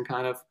Patriots and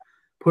kind of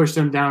push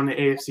them down the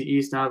AFC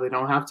East. Now they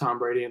don't have Tom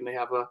Brady and they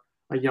have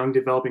a young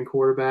developing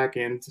quarterback,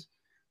 and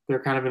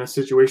they're kind of in a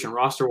situation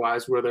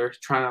roster-wise where they're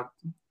trying to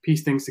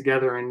piece things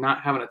together and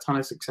not having a ton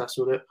of success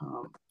with it.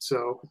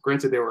 So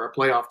granted, they were a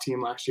playoff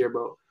team last year,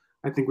 but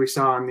I think we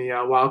saw in the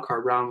wild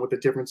card round what the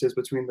differences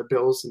between the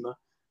Bills and the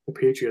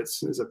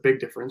Patriots is a big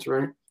difference,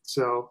 right?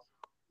 So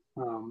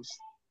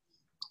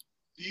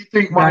do you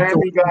think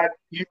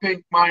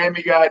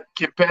Miami got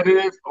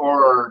competitive,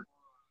 or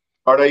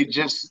are they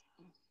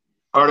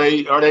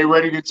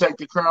ready to take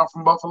the crown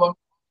from Buffalo?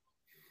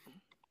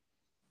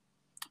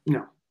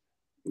 No.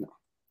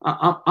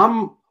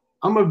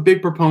 I'm a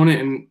big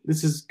proponent, and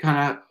this is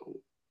kind of,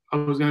 I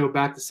was going to go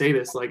back to say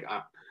this, like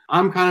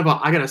I'm kind of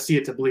I got to see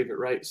it to believe it,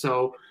 right?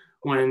 So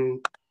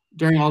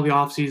during all the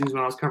off seasons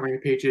when I was covering the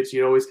Patriots,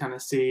 you always kind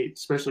of see,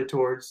 especially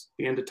towards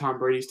the end of Tom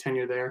Brady's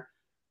tenure there,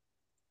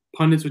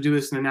 pundits would do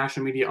this in the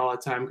national media all the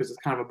time because it's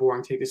kind of a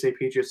boring take to say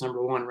Patriots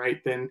number one,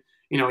 right? Then,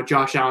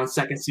 Josh Allen's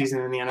second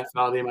season in the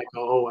NFL, they might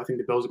go, oh, I think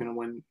the Bills are going to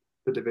win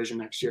the division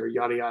next year,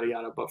 yada, yada,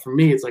 yada. But for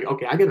me, it's like,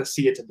 okay, I got to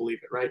see it to believe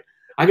it, right?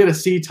 I got to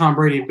see Tom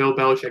Brady and Bill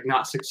Belichick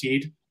not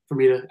succeed for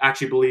me to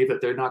actually believe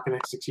that they're not going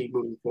to succeed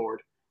moving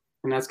forward.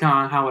 And that's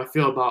kind of how I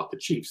feel about the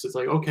Chiefs. It's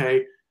like,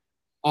 okay,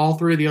 all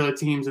three of the other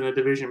teams in the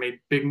division made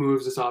big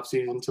moves this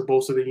offseason to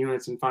bolster the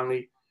units and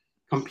finally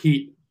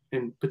compete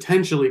and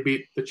potentially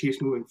beat the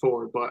Chiefs moving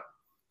forward. But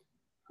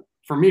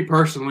for me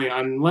personally,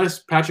 unless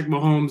Patrick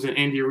Mahomes and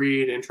Andy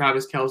Reid and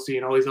Travis Kelce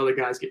and all these other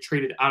guys get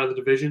traded out of the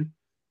division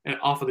and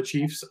off of the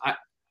Chiefs,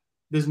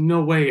 there's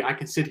no way I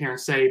can sit here and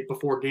say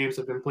before games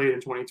have been played in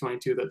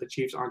 2022 that the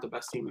Chiefs aren't the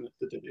best team in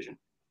the division.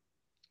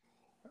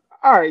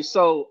 All right,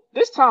 so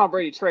this Tom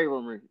Brady trade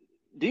rumor,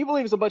 do you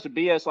believe it's a bunch of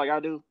BS like I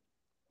do?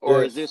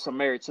 Or is there some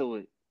merit to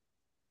it?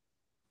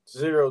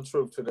 Zero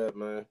truth to that,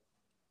 man.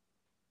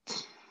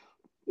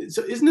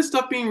 So isn't this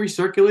stuff being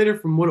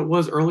recirculated from what it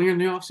was earlier in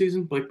the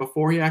offseason, like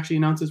before he actually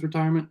announced his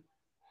retirement?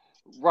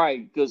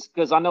 Right,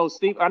 because I know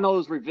it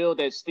was revealed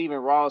that Stephen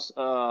Ross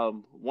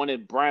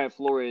wanted Brian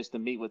Flores to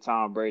meet with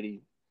Tom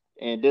Brady,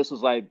 and this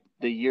was like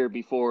the year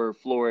before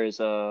Flores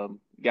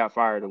got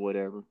fired or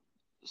whatever.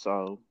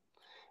 So,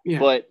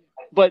 yeah.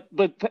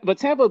 But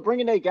Tampa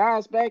bringing their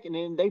guys back, and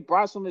then they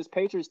brought some of his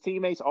Patriots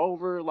teammates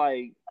over,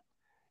 like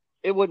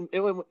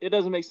it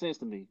doesn't make sense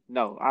to me.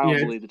 No, I don't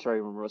believe the trade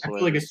rumor whatsoever. I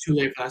feel like it's too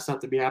late for that stuff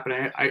to be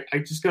happening. I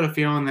just got a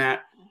feeling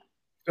that,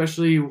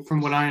 especially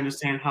from what I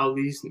understand how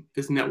this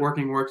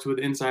networking works with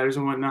insiders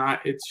and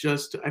whatnot, it's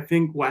just, I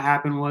think what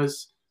happened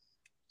was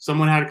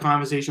someone had a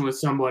conversation with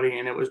somebody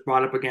and it was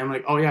brought up again,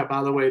 like, oh yeah,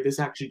 by the way, this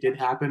actually did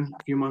happen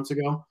a few months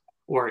ago,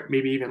 or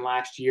maybe even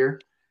last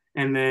year.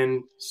 And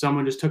then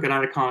someone just took it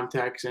out of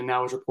context and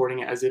now is reporting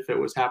it as if it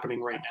was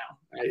happening right now.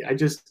 I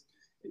just,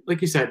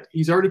 like you said,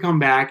 he's already come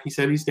back. He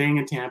said he's staying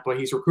in Tampa.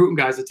 He's recruiting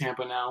guys at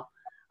Tampa now.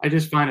 I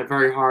just find it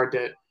very hard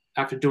that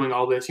after doing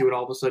all this, he would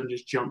all of a sudden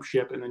just jump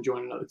ship and then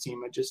join another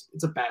team.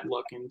 It's a bad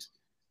look. And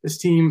this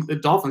team, the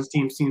Dolphins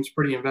team, seems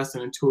pretty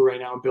invested in Tua right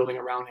now and building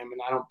around him,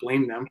 and I don't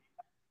blame them.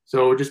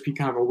 So it would just be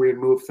kind of a weird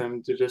move for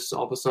them to just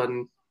all of a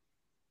sudden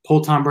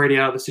pull Tom Brady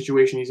out of the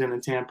situation he's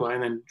in Tampa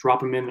and then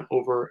drop him in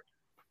over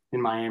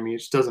in Miami. It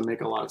just doesn't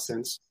make a lot of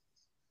sense.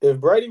 If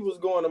Brady was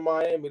going to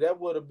Miami, that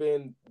would have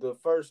been the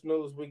first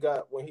news we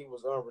got when he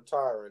was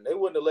unretiring. They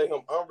wouldn't have let him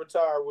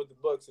unretire with the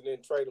Bucs and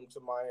then trade him to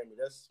Miami.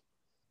 That's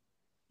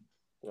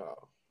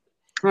no.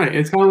 Right.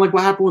 It's kind of like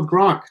what happened with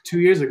Gronk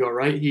 2 years ago,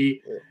 right?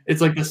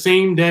 It's like the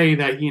same day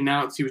that he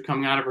announced he was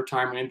coming out of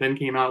retirement and then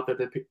came out that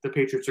the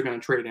Patriots are going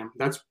to trade him.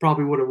 That's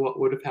probably what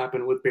would have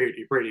happened with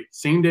Brady.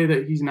 Same day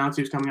that he's announced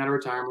he was coming out of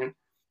retirement,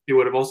 he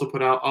would have also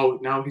put out, oh,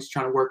 now he's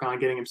trying to work on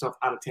getting himself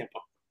out of Tampa.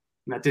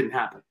 And that didn't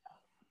happen.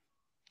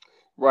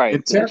 Right.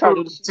 And Tampa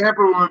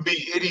would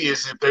be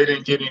idiots if they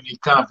didn't get any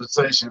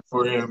compensation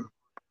for him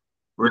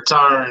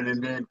retiring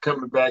and then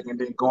coming back and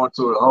then going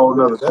to a whole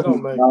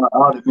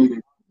other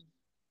team.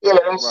 Yeah,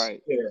 that's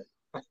right.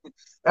 Yeah.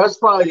 That's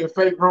probably a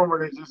fake rumor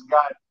that just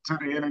got to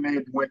the internet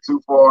and went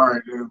too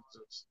far, and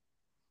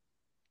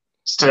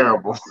it's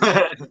terrible.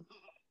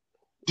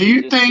 Do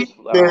you think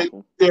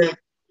that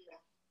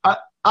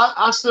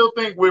I still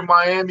think with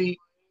Miami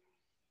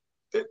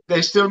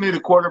they still need a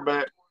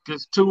quarterback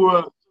because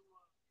Tua,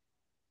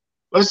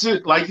 let's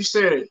just, like you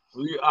said,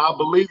 I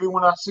believe it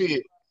when I see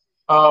it.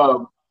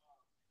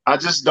 I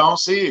just don't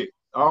see it.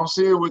 I don't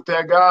see it with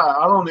that guy.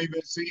 I don't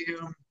even see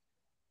him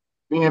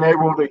being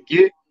able to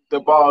get the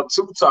ball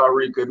to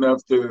Tyreek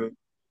enough to.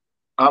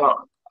 I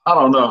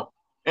don't know,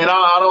 and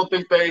I don't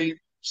think they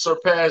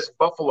surpassed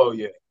Buffalo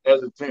yet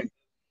as a team.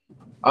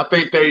 I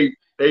think they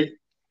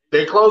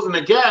closing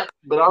the gap,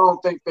 but I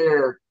don't think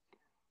they're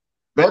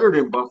better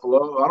than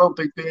Buffalo. I don't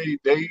think they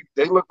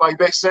look like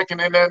they second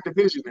in that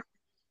division.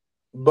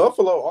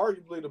 Buffalo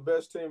arguably the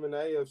best team in the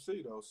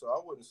AFC though, so I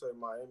wouldn't say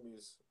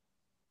Miami's.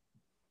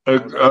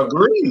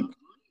 Agreed.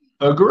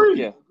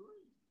 Yeah.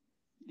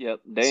 Yep.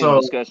 They in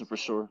discussion for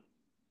sure.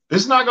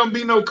 It's not gonna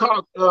be no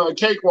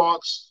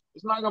cakewalks.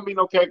 It's not gonna be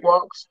no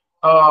cakewalks.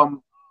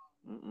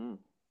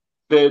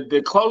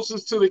 The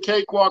closest to the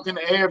cakewalk in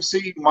the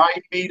AFC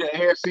might be the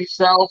AFC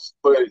South,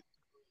 but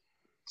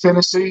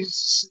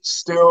Tennessee's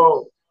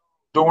still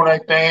doing their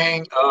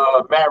thing.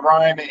 Matt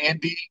Ryan and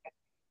Indy,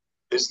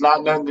 it's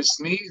not nothing to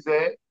sneeze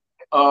at.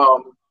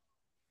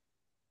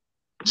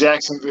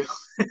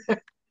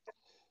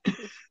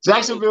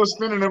 Jacksonville's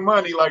spending their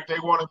money like they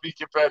want to be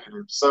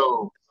competitive.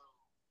 So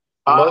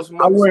I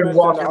wouldn't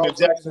walk into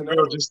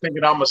Jacksonville just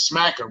thinking I'm going to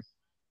smack them.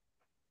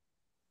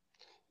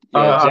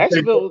 Yeah,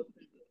 Jacksonville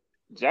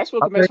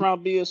can mess around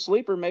and be a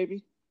sleeper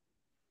maybe.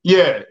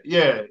 Yeah.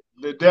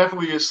 They're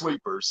definitely a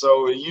sleeper.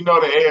 So, the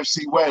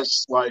AFC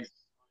West, like,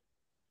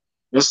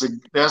 that's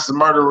the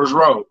murderer's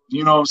road.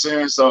 You know what I'm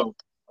saying? So,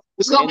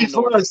 it's going to be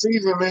fun this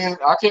season, man.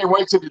 I can't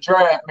wait till the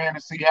draft, man,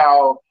 to see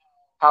how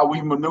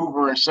we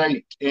maneuver and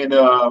shake. And,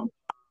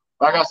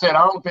 like I said,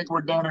 I don't think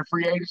we're done in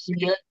free agency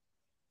yet.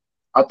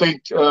 I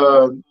think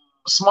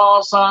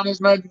small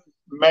signings, nothing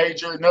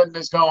major, nothing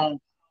that's going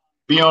to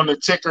be on the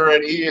ticker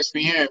at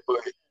ESPN,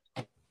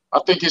 but I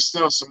think it's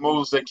still some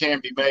moves that can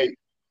be made.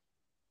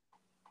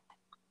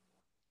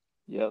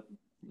 Yep,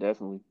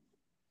 definitely.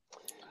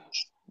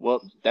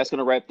 Well, that's going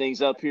to wrap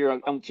things up here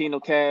on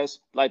KinoCast.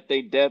 Like to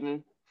thank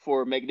Devin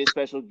for making this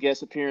special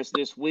guest appearance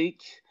this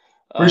week.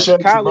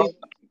 Appreciate Kylie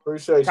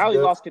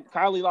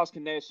lost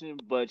connection,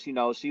 but she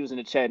was in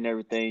the chat and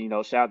everything.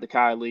 Shout out to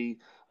Kylie.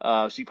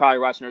 She probably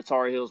watching her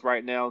Tar Heels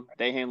right now.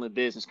 They handling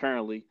business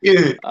currently.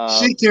 Yeah,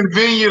 she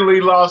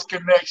conveniently lost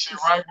connection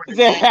right when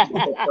the game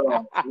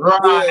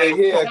right.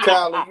 Yeah,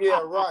 Kylie.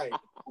 Yeah, right.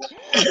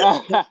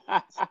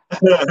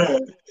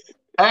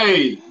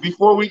 Hey,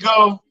 before we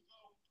go,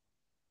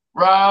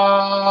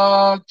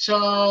 Rock Oh,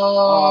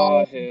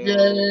 chalk, hell.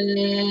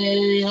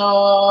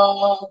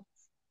 Jayhawk,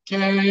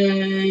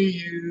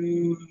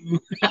 KU.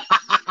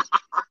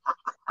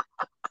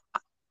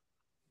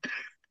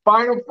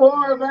 Final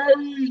Four,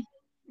 baby.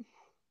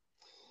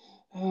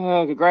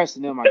 Congrats to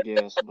them, I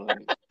guess, but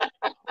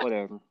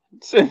whatever.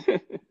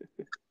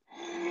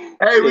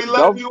 Hey, we Shit,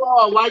 love don't. you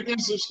all. Like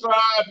and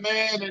subscribe,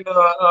 man. And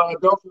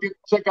don't forget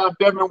to check out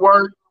Devin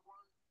work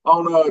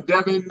on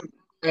Devin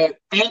at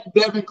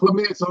Devin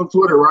Clements on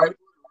Twitter, right?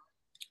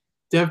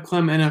 Dev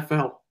Clem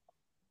NFL.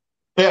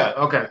 Yeah,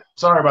 okay.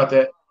 Sorry about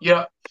that.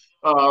 Yeah.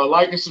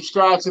 Like and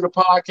subscribe to the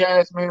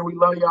podcast, man. We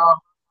love y'all.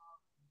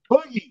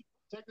 Boogie,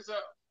 check us out.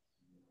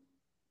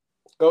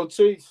 Go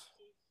Chiefs.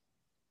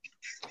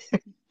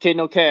 Kid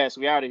No Cast,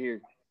 we out of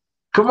here.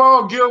 Come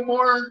on,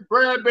 Gilmore,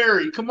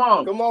 Bradbury. Come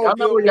on. Come on, Y'all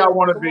know where y'all Gilmore.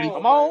 want to Come be.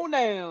 Come on, on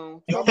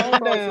now. Jump Come on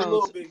across a down.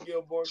 little bit,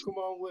 Gilmore. Come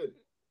on with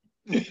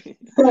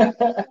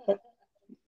it.